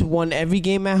Yankees won every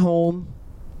game at home.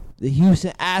 The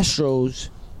Houston Astros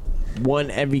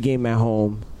won every game at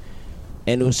home.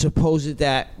 And it was supposed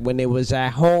that when they was at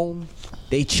home,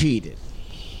 they cheated.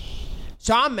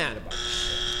 So I'm mad about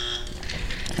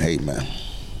it. Hey, man.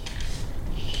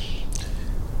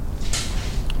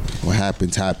 What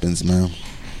happens, man.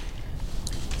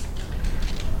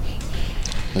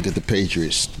 Look at the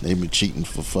Patriots. They've been cheating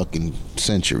for fucking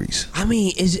centuries. I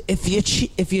mean,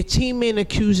 if your team ain't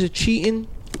accused of cheating,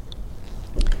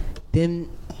 then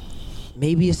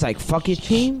maybe it's like fuck your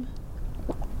team.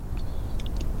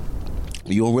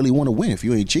 You don't really want to win if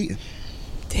you ain't cheating.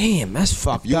 Damn, that's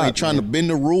fucked up. If you ain't trying to bend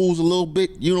the rules a little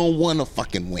bit, you don't want to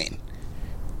fucking win.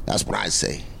 That's what I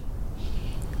say.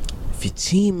 If your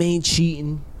team ain't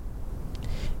cheating,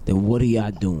 then what are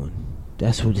y'all doing?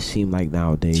 That's what it seems like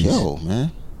nowadays. Yo,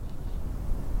 man.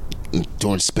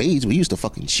 During spades, we used to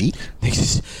fucking cheat.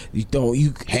 Niggas,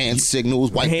 you hand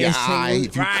signals, wipe your eye. Signals,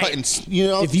 if you right. cutting, you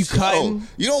know. If you cutting,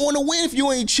 you don't want to win if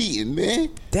you ain't cheating, man.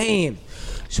 Damn.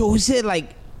 So is it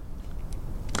like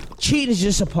cheating is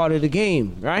just a part of the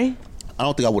game, right? I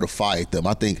don't think I would have fired them.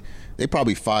 I think they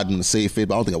probably fired them to save it,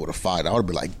 but I don't think I would have fired. I would have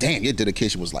been like, damn, your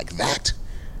dedication was like that.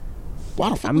 Why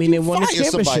the fuck? I mean, would they you won a fire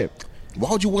somebody? championship.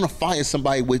 Why would you want to fire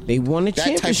somebody with They won a that type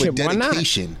of championship. Why not?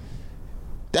 dedication?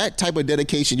 That type of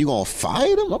dedication, you gonna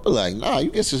fire them? I'll be like, nah,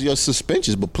 you get your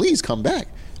suspensions, but please come back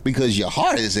because your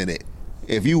heart is in it.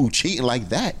 If you cheating like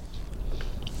that,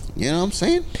 you know what I'm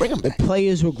saying? Bring them The back.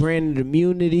 players were granted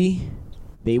immunity.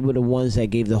 They were the ones that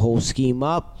gave the whole scheme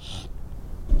up.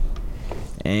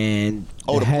 And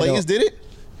Oh, the players did it?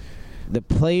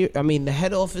 The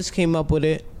head office came up with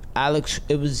it.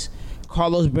 It was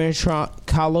Carlos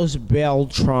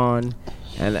Beltran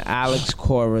and Alex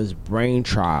Cora's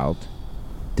brainchild.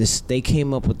 They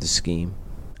came up with the scheme,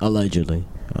 allegedly.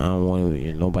 I don't want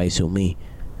nobody sue me.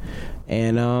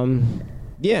 And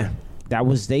yeah, that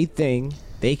was their thing.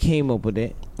 They came up with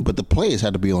it. But the players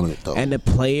had to be on it though. And the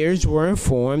players were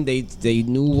informed. They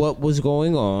knew what was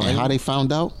going on. And how they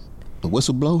found out? The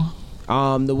whistleblower?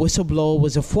 The whistleblower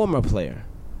was a former player.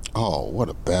 Oh, what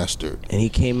a bastard. And he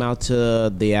came out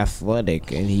to The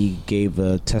Athletic and he gave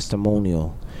a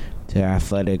testimonial to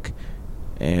Athletic.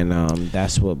 And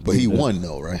that's what. But he won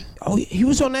though, right? Oh, he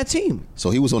was on that team. So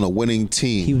he was on a winning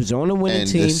team. He was on a winning and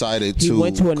team. Decided he to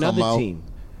went to come another out. team.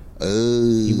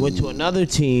 He went to another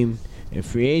team in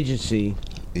free agency.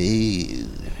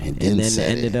 And then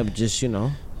said ended it. up just,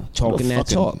 talking that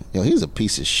talk. Yo, he's a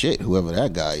piece of shit, whoever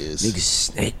that guy is.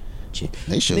 Niggas snitching.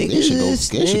 They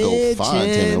should go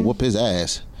find him and whoop his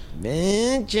ass.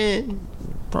 Mention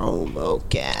promo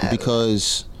cap.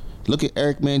 Because look at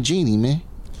Eric Mangini, man.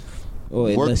 Oh,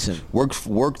 wait, listen. Worked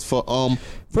for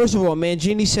First of all,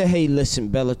 Mangini said, "Hey, listen,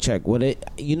 Belichick,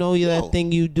 that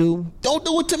thing you do? Don't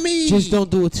do it to me. Just don't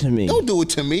do it to me. Don't do it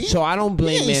to me." So I don't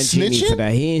blame He ain't Mangini snitching. for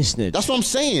that. He ain't snitch. That's what I'm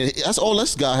saying. That's all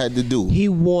this guy had to do. He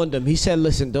warned him. He said,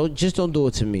 "Listen, don't do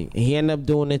it to me." And he ended up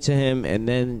doing it to him. And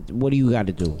then what do you got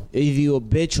to do? Either you a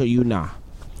bitch or you not.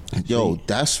 Yo,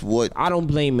 that's what I don't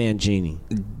blame Mangini.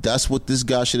 this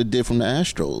guy should have did from the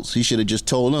Astros. He should have just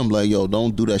told them like, "Yo,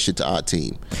 don't do that shit to our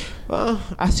team." Well,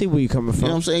 I see where you're coming from. You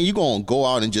know what I'm saying? You gonna go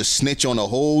out and just snitch on the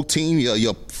whole team,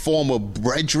 your former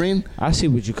brethren? I see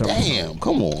what you're coming from. Damn,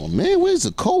 come on, man. Where's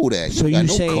the code at? So got you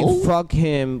no saying code? fuck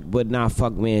him, but not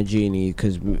fuck Mangini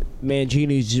because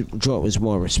Mangini's joint was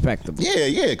more respectable.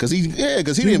 Yeah, because he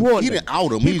warned didn't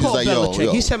out him. He He just called like, yo, Belichick.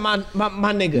 yo. He said, my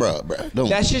nigga, Bruh, don't.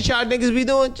 that shit y'all niggas be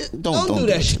doing, just don't do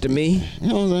that shit to me. You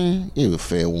know what I'm saying? He was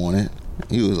fair warning.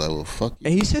 He was like, well, fuck you.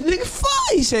 And he said, nigga, fuck.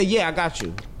 He said, yeah, I got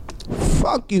you.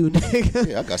 Fuck you, nigga.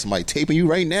 Yeah, I got somebody taping you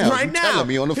right now. Right You now, telling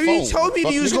me on the phone. you told me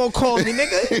Fuck you was nigga. gonna call me,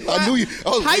 nigga. I knew you. I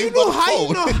was How you waiting know? for the How you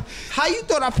phone. know? How you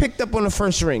thought I picked up on the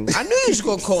first ring? I knew you was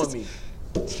gonna call me.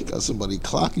 You got somebody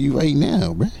clocking you right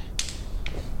now, bro.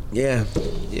 Yeah.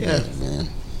 Man.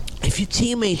 If your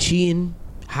team ain't cheating,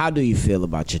 how do you feel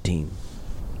about your team?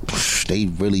 They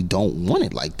really don't want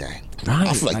it like that. Right,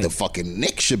 I feel like like- the fucking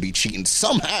Knicks should be cheating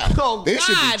somehow. Oh, they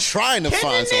should be God. trying to Can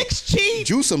find the Knicks some cheat?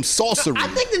 do some sorcery. I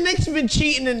think the Knicks have been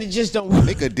cheating and it just don't work.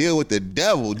 Make a deal with the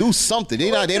devil. Do something.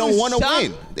 They don't want to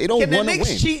win. They don't Can the want to Knicks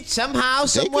win. cheat somehow, They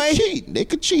some could way? cheat. They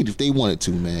could cheat if they wanted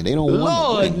to, man. They don't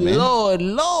want to win,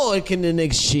 man. Lord, can the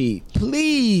Knicks cheat?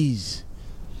 Please.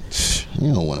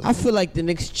 You don't want I to. feel like the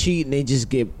Knicks cheat and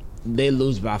they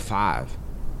lose by 5.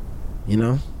 You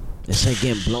know? It's like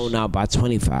getting blown out by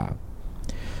 25.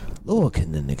 Lord,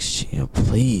 can the Knicks cheat?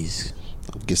 Please.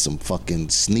 Get some fucking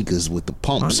sneakers with the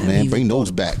pumps, I never man. even Bring those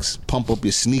thought- backs. Pump up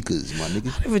your sneakers, my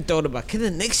nigga. I never thought about, can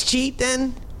the Knicks cheat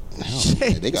then? Yeah,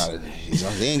 they got it.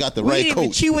 They ain't got the We right didn't even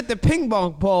coach. cheat with the ping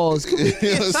pong balls. Can we You know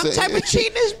get what I'm some saying? type of cheat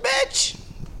in this bitch?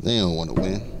 They don't want to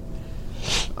win.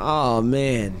 Oh,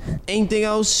 man. Anything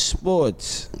else?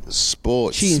 Sports.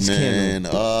 Sports, Cheating man.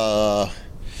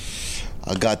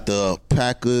 I got the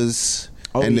Packers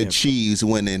and yeah. the Chiefs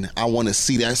winning. I want to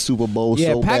see that Super Bowl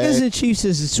Yeah, so Packers bad. and Chiefs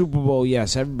is the Super Bowl.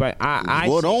 Yes, everybody.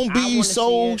 Well, don't be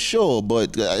so sure,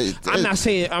 but I'm not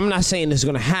saying it's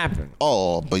gonna happen.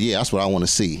 but yeah, that's what I want to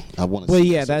see. I want to. But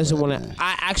see yeah, that's the one.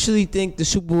 I actually think the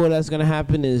Super Bowl that's gonna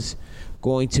happen is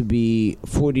going to be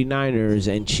 49ers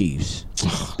and Chiefs.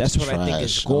 That's what I think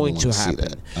is going to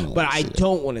happen. But I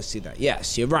don't want to see that.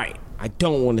 Yes, you're right. I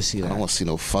don't want to see that. I don't want to see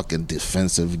no fucking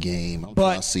defensive game. I'm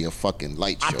trying to see a fucking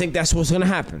light show. I think that's what's gonna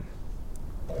happen.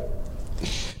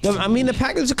 I mean, the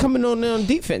Packers are coming on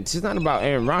defense. It's not about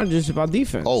Aaron Rodgers. It's about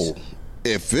defense. Oh,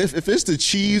 if it's the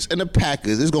Chiefs and the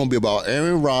Packers, it's gonna be about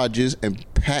Aaron Rodgers and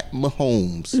Pat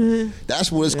Mahomes. Mm-hmm.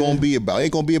 That's what it's gonna be about. It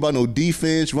ain't gonna be about no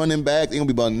defense, running back. It ain't gonna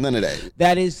be about none of that.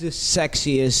 That is the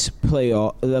sexiest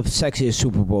playoff, the sexiest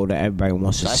Super Bowl that everybody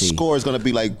wants to see. That score is gonna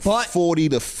be like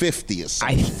 40-50 or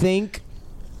something. I think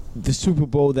the Super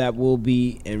Bowl that will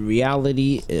be in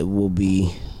reality, it will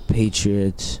be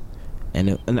Patriots.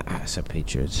 And I said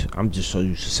Patriots. I'm just so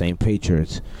used to saying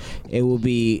Patriots. It will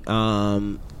be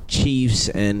Chiefs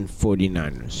and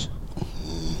 49ers.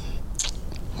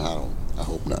 I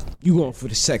hope not. You going for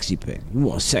the sexy pick. You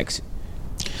want sexy.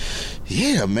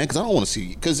 Yeah, man, because I don't want to see.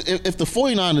 Because if the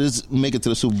 49ers make it to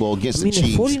the Super Bowl against the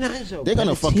Chiefs, 49ers are they're going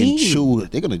to fucking team.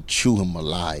 They're going to chew him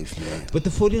alive, man. But the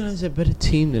 49ers are a better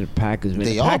team than the Packers, man.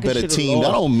 They are a better team.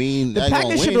 That don't mean the they're going to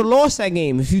win. Packers should have lost that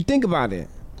game, if you think about it.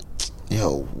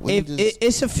 Yo,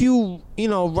 It's a few,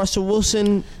 Russell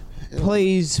Wilson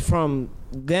plays from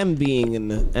them being in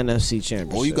the NFC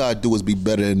Championship. all you got to do is be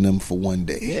better than them for one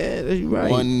day. Yeah, that's right.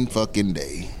 One fucking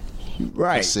day.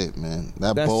 Right. That's it, man.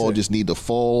 That's ball just need to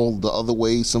fall the other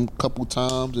way some couple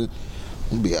times and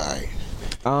we'll be all right.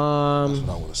 That's what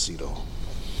I want to see, though.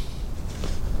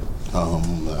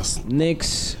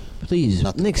 Knicks, please.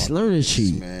 Nothing Knicks, about learn to this,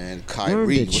 cheat. man.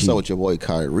 Kyrie, what's up with your boy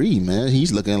Kyrie, man?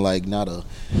 He's looking like not a...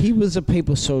 He was a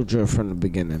paper soldier from the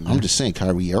beginning, man. I'm just saying,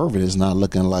 Kyrie Irving is not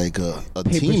looking like a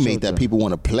teammate soldier. that people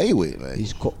want to play with. Like,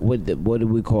 He's what do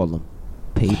we call them?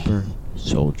 Paper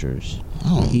soldiers. I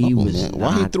don't He know, was man.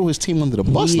 Why he not- threw his team under the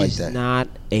bus like He's that? not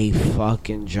a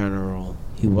fucking general.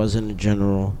 He wasn't a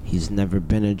general. He's never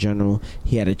been a general.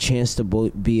 He had a chance to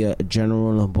be a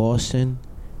general in Boston,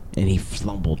 and he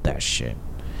flumbled that shit.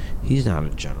 He's not a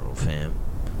general, fam.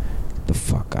 Get the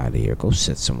fuck out of here. Go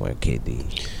sit somewhere,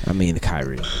 KD. I mean,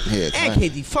 Kyrie. Yeah, And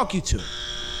KD, fuck you too.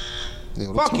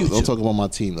 Fuck you Don't too. talk about my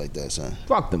team like that, son.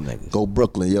 Fuck them niggas. Go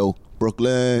Brooklyn, yo.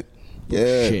 Brooklyn.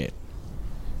 Yeah. Shit.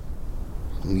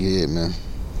 Yeah, man.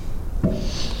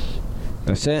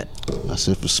 That's it. That's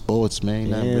it for sports, man.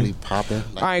 Not Yeah. really popping.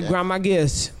 Like All right, that. grind my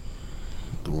gears.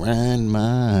 Grind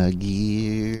my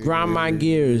gears. Grind my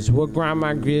gears. What grind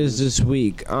my gears this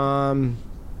week?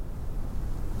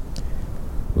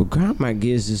 What grind my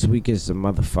gears this week is the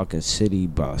motherfucking city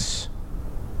bus.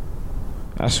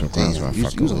 That's what grinds my Damn, you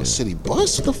fucking was on a gears. city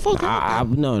bus? What the fuck?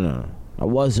 No. I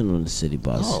wasn't on the city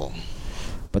bus. Oh.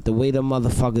 But the way the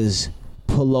motherfuckers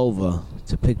pull over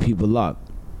to pick people up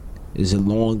is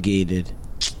elongated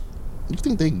You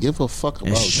think they give a fuck and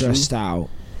about stressed you? out.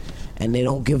 And they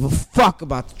don't give a fuck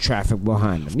about the traffic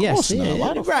behind them. Of Yes, course not. yeah,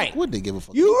 Why the right. fuck would they give a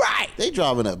fuck? You right. They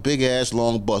driving a big ass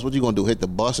long bus. What you gonna do? Hit the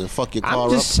bus and fuck your car I'm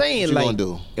up? just saying, what you like, gonna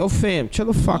do? yo, fam, chill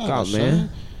the fuck Nah, out, son. man.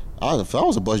 If I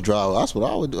was a bus driver, that's what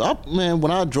I would do. Man,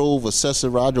 when I drove a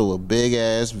Cessna, I drove a big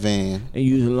ass van. And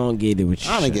you elongated with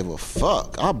your I didn't shit. give a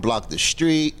fuck. I blocked the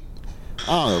street.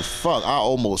 I don't give a fuck.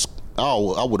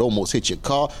 I would almost hit your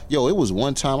car. Yo, it was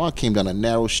one time I came down a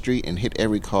narrow street and hit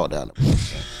every car down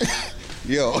the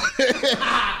Yo.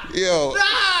 Yo.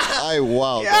 I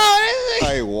wild out.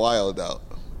 I wild out.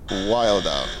 Wild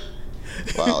out.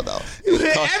 Wild out. You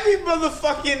hit every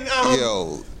motherfucking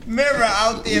Yo. mirror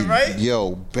out there, right?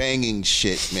 Yo, banging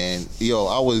shit, man. Yo,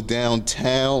 I was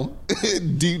downtown,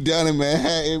 deep down in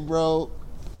Manhattan, bro.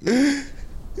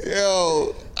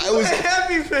 Yo,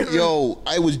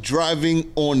 I was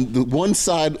driving on the one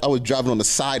side. I was driving on the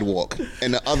sidewalk,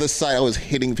 and the other side, I was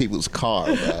hitting people's car,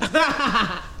 bro.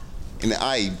 And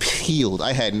I peeled.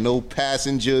 I had no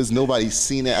passengers. Nobody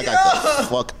seen it. I got the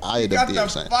fuck out of there,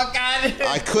 son. Fuck out of here.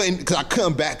 I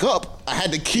couldn't back up. I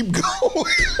had to keep going.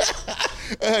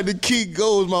 I had to keep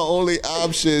going. Was my only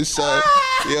option, son.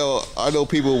 Yo, I know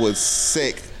people was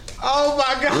sick. Oh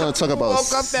my god! You wanna talk about woke up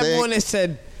that sick? morning and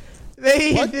said,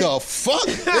 What the fuck?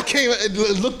 They came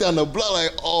and looked down the block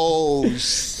like, oh.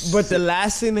 But the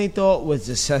last thing they thought was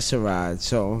the Cesaride.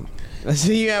 So let's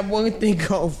see, you have one thing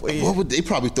going for you. What would they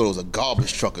probably thought it was a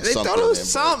garbage truck or They something? thought it was man,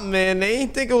 something, man. They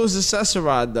didn't think it was a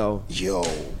Cesaride though. Yo.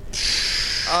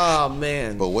 Oh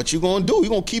man. But what you gonna do? You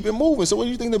gonna keep it moving. So what do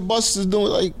you think the bus is doing?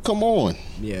 Like, come on.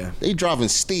 Yeah. They driving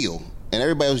steel and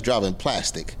everybody was driving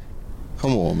plastic.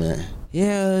 Come on, man.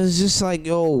 Yeah, it's just like,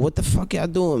 yo, what the fuck y'all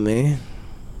doing, man?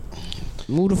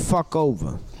 Move the fuck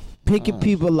over. Pick your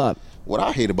people up. What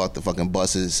I hate about the fucking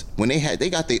buses, when they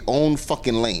got their own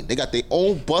fucking lane. They got their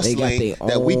own bus lane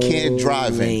that we can't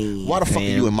drive in. Why the fuck are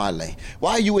you in my lane?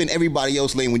 Why are you in everybody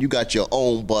else's lane when you got your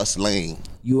own bus lane?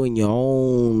 You in your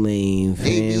own lane,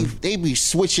 fam. They be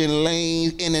switching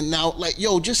lanes in and out. Like,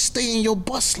 yo, just stay in your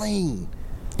bus lane.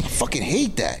 I fucking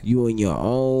hate that. You in your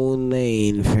own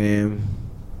lane, fam.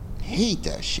 Hate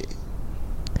that shit.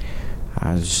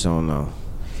 I just don't know.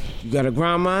 You got a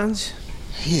grind minds?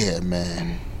 Yeah,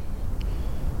 man.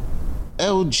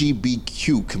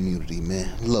 LGBTQ community,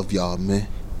 man. Love y'all, man.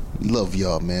 Love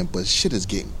y'all, man. But shit is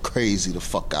getting crazy the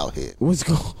fuck out here. What's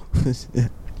going on?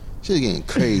 Shit is getting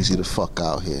crazy the fuck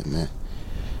out here, man.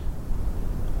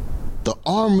 The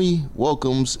Army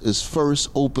welcomes its first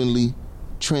openly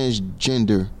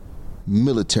transgender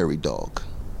military dog.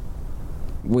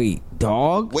 Wait,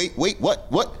 dog? Wait,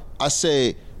 what? I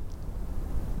said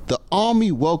the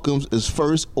Army welcomes its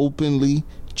first openly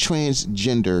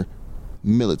transgender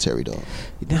military dog.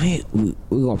 Now, we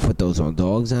gonna put those on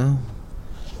dogs now?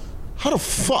 How the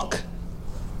fuck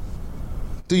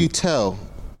do you tell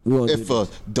if a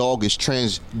dog is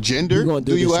transgender?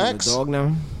 Do you ask? Dog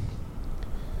now?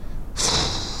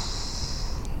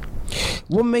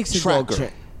 What makes a Tracker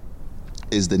dog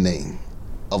is the name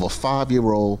of a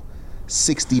 5-year-old,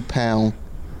 60-pound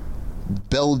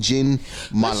Belgian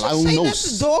Malinois.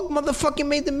 That's the dog motherfucking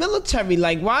made the military.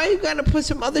 Like, why you gotta put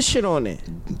some other shit on it?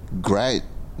 What?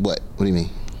 What do you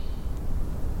mean?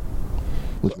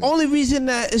 The only reason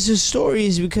that is a story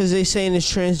is because they saying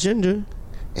it's transgender.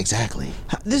 Exactly.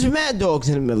 There's mad dogs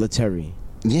in the military.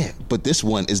 Yeah, but this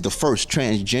one is the first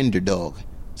transgender dog.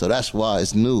 So that's why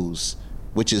it's news.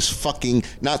 Which is fucking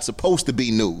not supposed to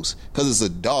be news. Because it's a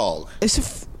dog. It's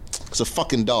a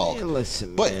fucking dog. Man,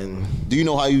 listen, but man. Do you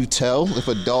know how you tell if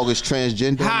a dog is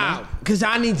transgender? How? Because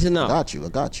I need to know. I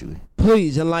got you.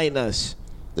 Please enlighten us.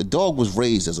 The dog was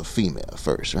raised as a female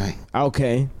first, right?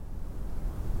 Okay.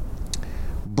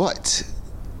 But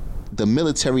the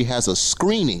military has a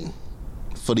screening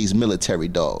for these military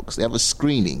dogs. They have a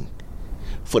screening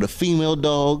for the female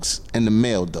dogs and the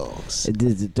male dogs.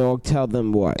 Did the dog tell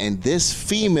them what? And this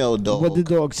female dog, what the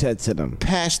dog said to them?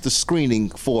 Passed the screening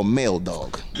for a male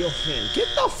dog. Yo, fam, get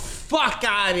the fuck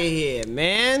out of here,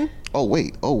 man. Oh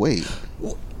wait.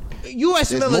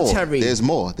 U.S. military. There's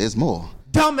more.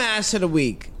 Dumbass of the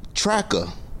week. Tracker,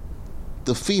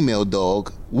 the female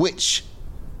dog, which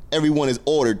everyone is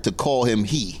ordered to call him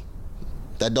he.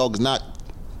 That dog is not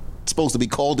supposed to be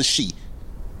called a she.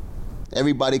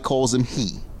 Everybody calls him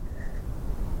he.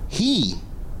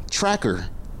 Tracker,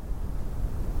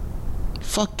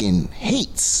 fucking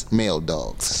hates male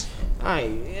dogs.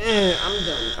 I'm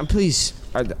done. Please,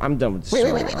 I'm done with this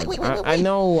story. Wait. I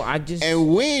know, I just...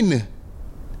 And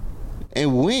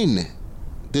when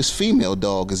this female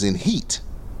dog is in heat,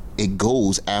 it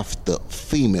goes after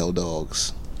female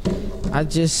dogs. I'm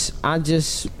just...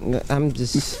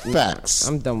 Facts.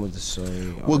 I'm done with the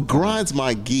story. What grinds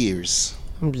my gears...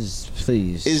 I'm just,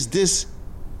 please. Is this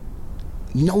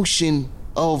notion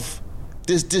of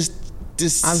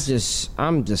this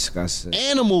I'm disgusted.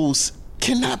 Animals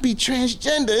cannot be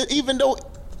transgender, even though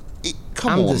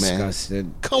I'm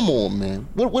disgusted. Come on, man.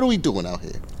 What are we doing out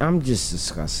here? I'm just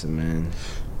disgusted, man.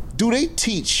 Do they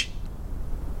teach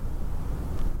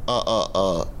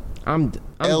I'm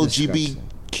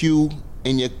LGBTQ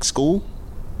in your school?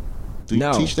 Do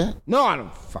you teach that? No, I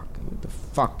don't fucking. What the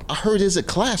fuck? I heard there's a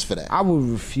class for that. I would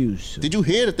refuse to. Did you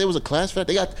hear that there was a class for that?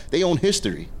 They got their own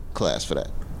history class for that.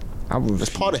 I would refuse.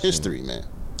 That's part of history, man.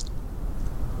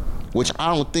 Which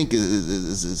I don't think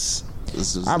is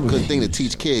a good thing to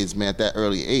teach kids, man, at that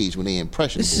early age when they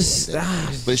impressionable.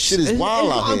 But shit is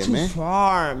wild out here, man. Too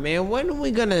far, man. When are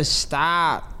we gonna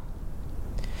stop?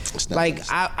 Like,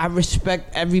 I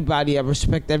respect everybody. I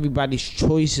respect everybody's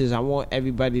choices. I want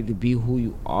everybody to be who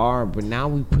you are. But now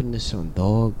we putting this on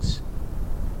dogs.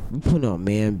 We putting on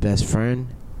man best friend.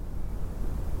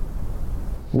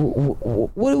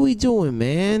 What are we doing,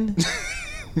 man?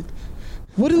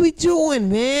 What are we doing,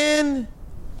 man?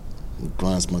 It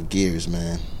grinds my gears,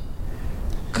 man.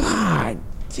 God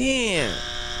damn.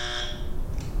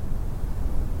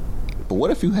 But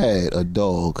what if you had a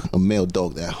male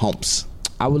dog that humps?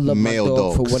 I would love my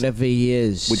dog for whatever he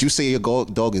is. Would you say your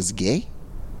dog is gay?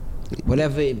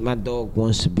 Whatever my dog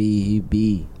wants to be, he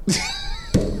be.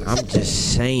 I'm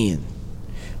just saying.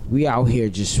 We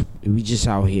just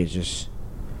out here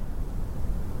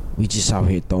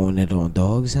throwing it on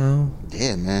dogs now.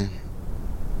 Yeah, man.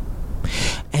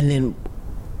 And then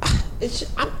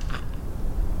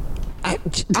I'm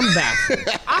baffled.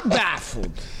 I'm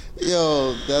baffled.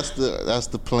 Yo, that's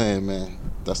the plan, man.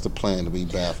 That's the plan, to be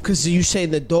baffled. Because you say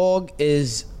the dog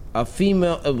is a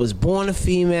female. It was born a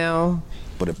female,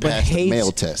 But it passed the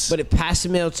male test. But it passed the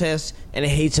male test, and it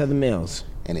hates other males.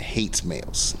 And it hates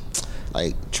males.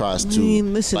 Like, tries to,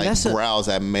 listen, like, that's growls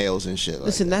at males and shit.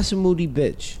 Listen, like that's a moody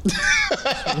bitch.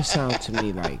 That's what it sounds to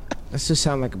me like. That just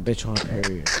sound like a bitch on her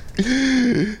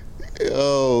period.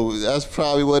 Yo, that's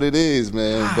probably what it is,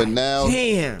 man. But now,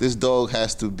 damn. this dog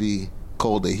has to be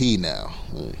called a he now.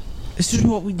 This is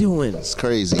what we doing. It's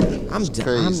crazy. I'm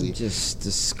crazy. I'm just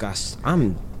disgusted.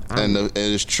 And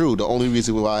it's true. The only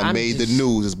reason why I made the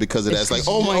news is because of that. It's like,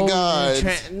 oh my God.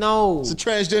 No. It's a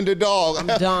transgender dog. I'm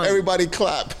done. Everybody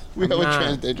clap. We have a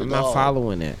transgender dog. I'm not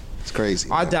following it. It's crazy.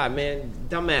 I died, man.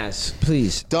 Dumbass,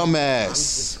 please.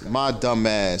 Dumbass. My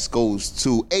dumbass goes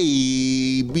to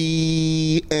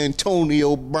A.B.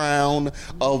 Antonio Brown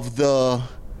of the...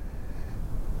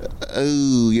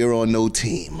 Oh, you're on no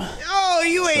team. Oh,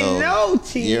 you ain't no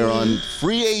team. You're on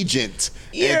free agent.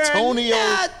 You're Antonio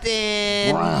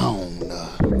nothing.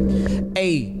 Brown.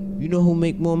 Hey, you know who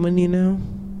make more money now?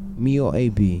 Me or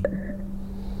AB?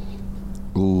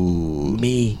 Ooh.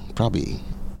 Me. Probably.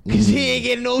 Cause he ain't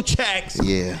getting no checks.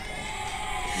 Yeah.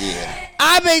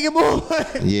 I making more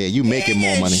money. Yeah, you making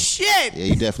more money. Shit. Yeah,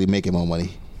 you definitely making more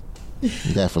money.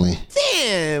 Definitely.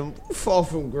 Damn. Fall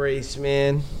from grace,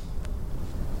 man.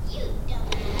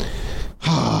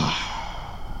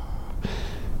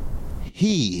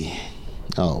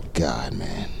 Oh God,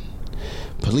 man.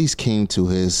 Police came to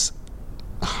his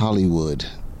Hollywood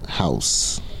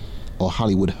house or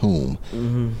Hollywood home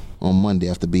on Monday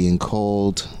after being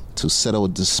called to settle a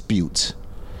dispute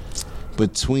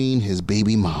between his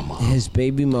baby mama. His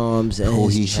baby moms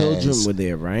and his children were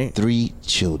there, right? 3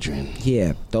 children.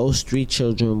 Yeah, those 3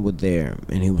 children were there,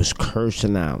 and he was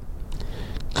cursing out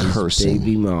his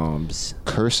baby moms.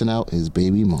 Cursing out his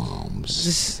baby moms.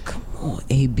 Just come on,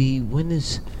 AB. When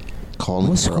is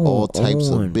calling for all types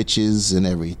of bitches and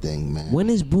everything, man? When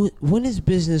is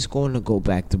business going to go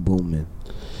back to booming?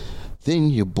 Then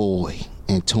your boy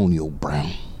Antonio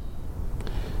Brown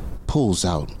pulls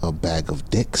out a bag of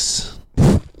dicks.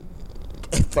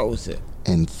 Throws it.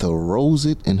 And throws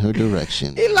it in her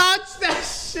direction. He launched that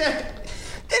shit.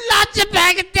 He launched a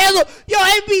bag of dicks. Yo,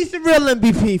 AB's the real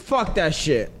MVP. Fuck that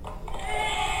shit.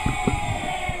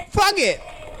 Fuck it.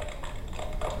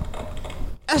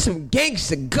 That's some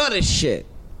gangster gutter shit.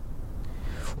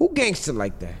 Who gangster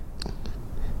like that?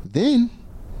 Then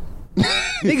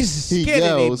niggas is scared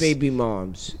of their baby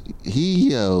moms. He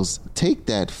yells, "Take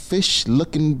that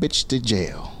fish-looking bitch to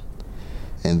jail,"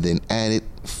 and then added,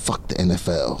 "Fuck the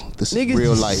NFL. This niggas is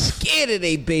real is life." Scared of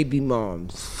their baby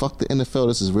moms. Fuck the NFL.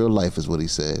 This is real life, is what he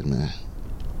said, man.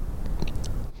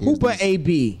 Who but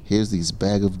AB? Here's these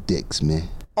bag of dicks, man.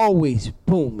 Always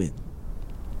booming.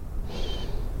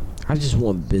 I just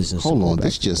want business. Hold on,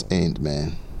 this just ended,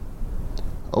 man.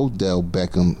 Odell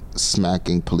Beckham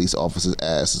smacking police officers'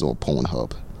 asses on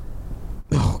Pornhub.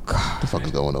 Oh God! What the fuck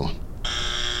is going on?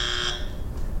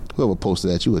 Whoever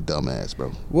posted that, you a dumbass,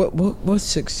 bro. What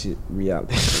 6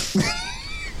 reality?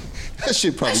 That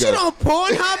shit probably that shit on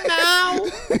Pornhub now.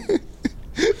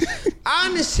 I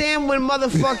understand when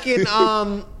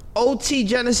motherfucking OT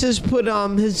Genesis put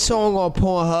his song on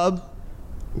Pornhub,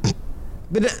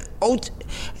 but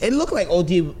it looked like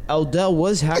Odell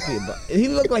was happy about it. He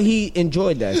looked like he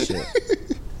enjoyed that shit.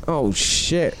 Oh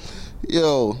shit.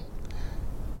 Yo,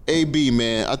 AB,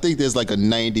 man, I think there's like a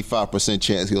 95%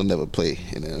 chance he'll never play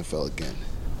in the NFL again.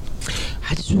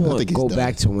 I just want to go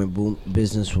back to when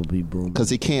business will be booming. Because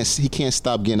he can't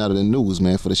stop getting out of the news,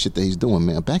 man, for the shit that he's doing,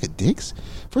 man. A bag of dicks?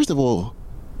 First of all,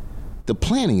 the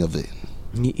planning of it.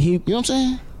 You know what I'm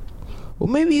saying? Well,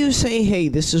 maybe he was saying, hey,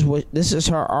 this is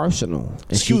her arsenal.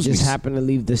 And she just happened to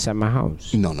leave this at my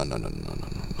house. No.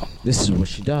 This is what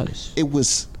she does. It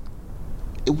was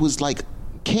like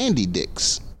candy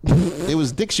dicks. It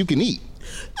was dicks you can eat.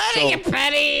 You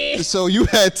petty. So he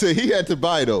had to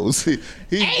buy those. He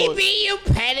AB, you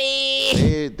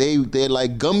petty. They're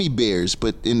like gummy bears,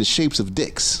 but in the shapes of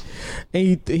dicks.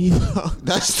 And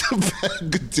that's the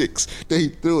bag of dicks they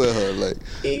threw at her,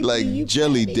 like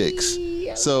jelly dicks.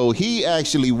 So he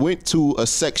actually went to a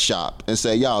sex shop and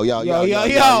said, yo,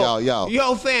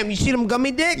 fam, you see them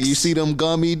gummy dicks? You see them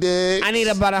gummy dicks? I need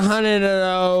about 100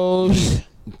 of those.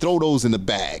 Throw those in the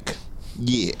bag.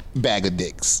 Yeah, bag of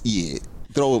dicks. Yeah.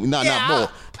 Throw not more.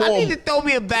 I need to throw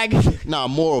me a bag of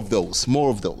more of those.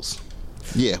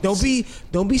 Yeah. Don't be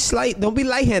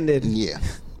light-handed. Yeah.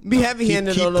 Be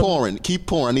heavy-handed on them. Keep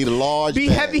pouring. I need a large bag.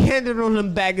 Be heavy-handed on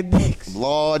them bag of dicks.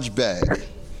 Large bag.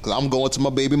 Cause I'm going to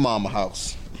my baby mama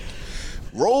house.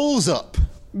 Rolls up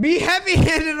Be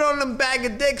heavy-handed on them bag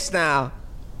of dicks now.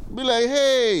 Be like,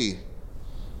 hey,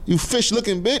 you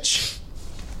fish-looking bitch.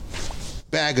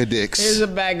 Bag of dicks. Here's a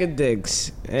bag of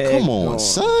dicks. Hey, Come on,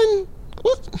 son.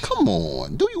 What? Come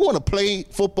on. Do you want to play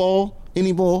football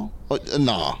anymore?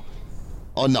 Nah.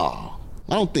 Or nah.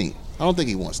 I don't think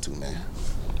he wants to, man.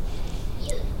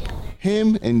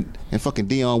 Him and fucking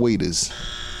Deion Waiters.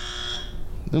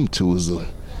 Them two is the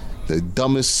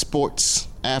dumbest sports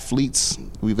athletes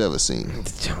we've ever seen.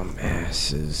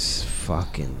 Dumbass is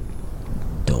fucking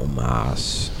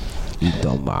dumbass. You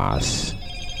dumbass.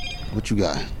 What you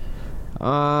got?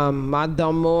 My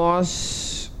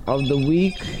dumbass of the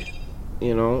week,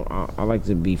 you know, I like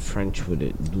to be French with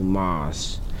it.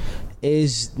 Dumbass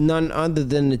is none other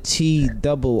than the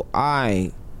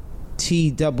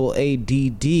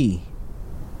TIITAADD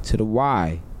to the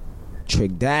Y,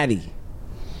 Trick Daddy,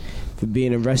 for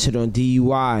being arrested on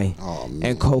DUI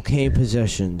and cocaine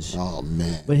possessions. Oh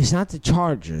man! But it's not the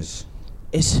charges;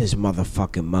 it's his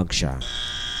motherfucking mugshot.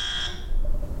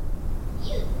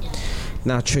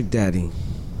 Now, Trick Daddy,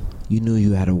 you knew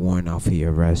you had a warrant out for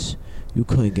your arrest. You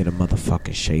couldn't get a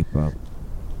motherfucking shape up.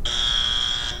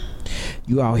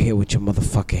 You out here with your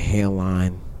motherfucking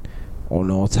hairline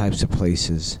on all types of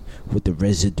places with the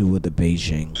residue of the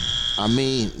Beijing. I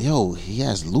mean, yo, he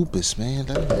has lupus, man.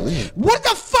 Let him live. What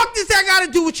the fuck does that got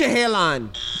to do with your hairline?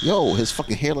 Yo, his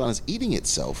fucking hairline is eating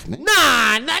itself, man.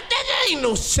 Nah, that ain't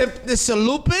no symptoms of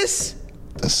lupus.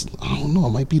 I don't know. It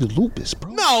might be the lupus,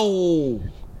 bro. No.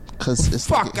 Cause it's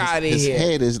Fuck like outta his here.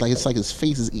 head is like, it's like his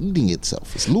face is eating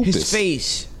itself. It's lupus. His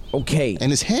face. Okay.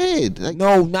 And his head. Like,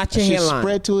 No, not your that shit hairline.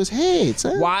 spread to his head,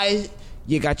 son. Why?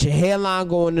 You got your hairline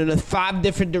going in 5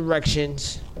 different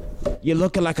directions. You're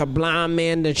looking like a blind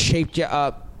man that shaped you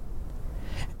up.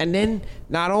 And then,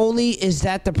 not only is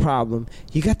that the problem,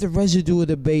 you got the residue of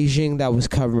the Beijing that was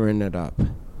covering it up.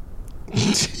 The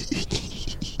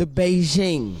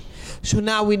Beijing. So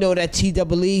now we know that TEE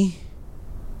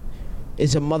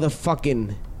is a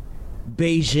motherfucking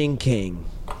Beijing king.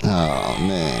 Oh,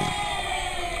 man.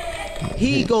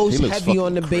 He goes looks heavy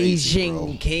on the fucking crazy, Beijing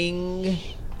bro. king.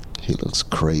 He looks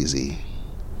crazy.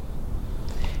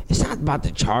 It's not about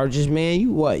the charges, man.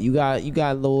 You what? You got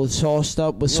a little sauced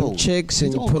up with some Yo, chicks and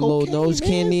he's you on put a little cocaine, nose man.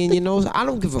 candy in your nose. I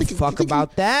don't give a fuck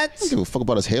about that. I don't give a fuck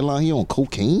about his hairline. He on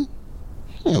cocaine.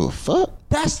 I don't give a fuck.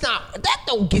 That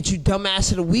don't get you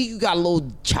dumbass of the week. You got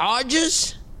little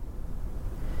charges.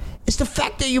 It's the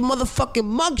fact that your motherfucking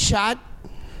mugshot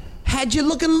had you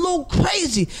looking a little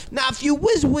crazy. Now, if you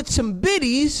was with some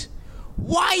biddies,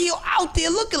 why are you out there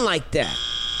looking like that?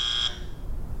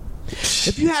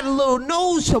 If you had a little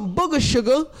nose, some booger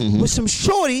sugar with some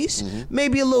shorties,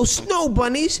 maybe a little snow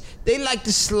bunnies, they like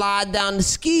to slide down the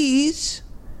skis.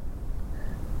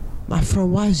 My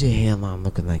friend, why is your hairline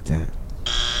looking like that?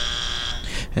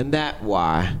 And that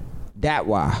why.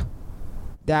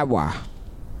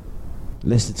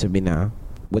 Listen to me now,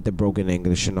 with the broken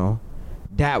English and all.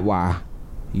 That why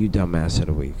you dumbass of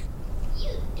the week. You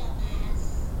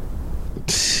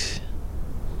dumbass.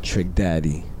 Trick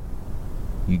Daddy.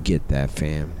 You get that,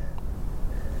 fam.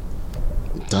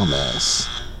 Dumbass.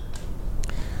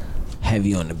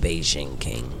 Heavy on the Beijing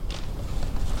king.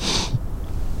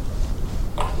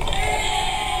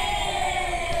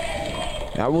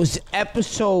 That was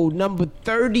episode number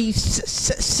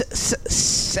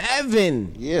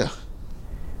 37. Yeah.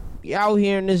 We out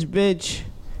here in this bitch.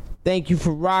 Thank you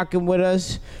for rocking with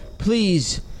us.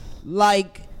 Please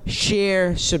like,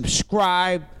 share,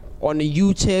 subscribe on the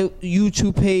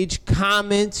YouTube page,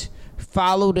 comment,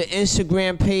 follow the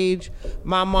Instagram page.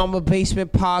 My Mama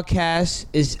Basement Podcast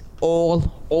is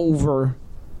all over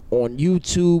on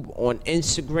YouTube, on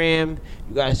Instagram.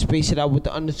 You gotta space it out with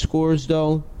the underscores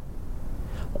though.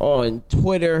 On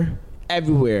Twitter,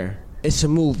 everywhere. It's a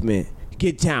movement.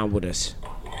 Get down with us.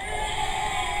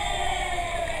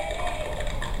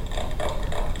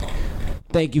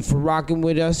 Thank you for rocking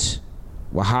with us.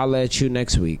 We'll holler at you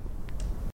next week.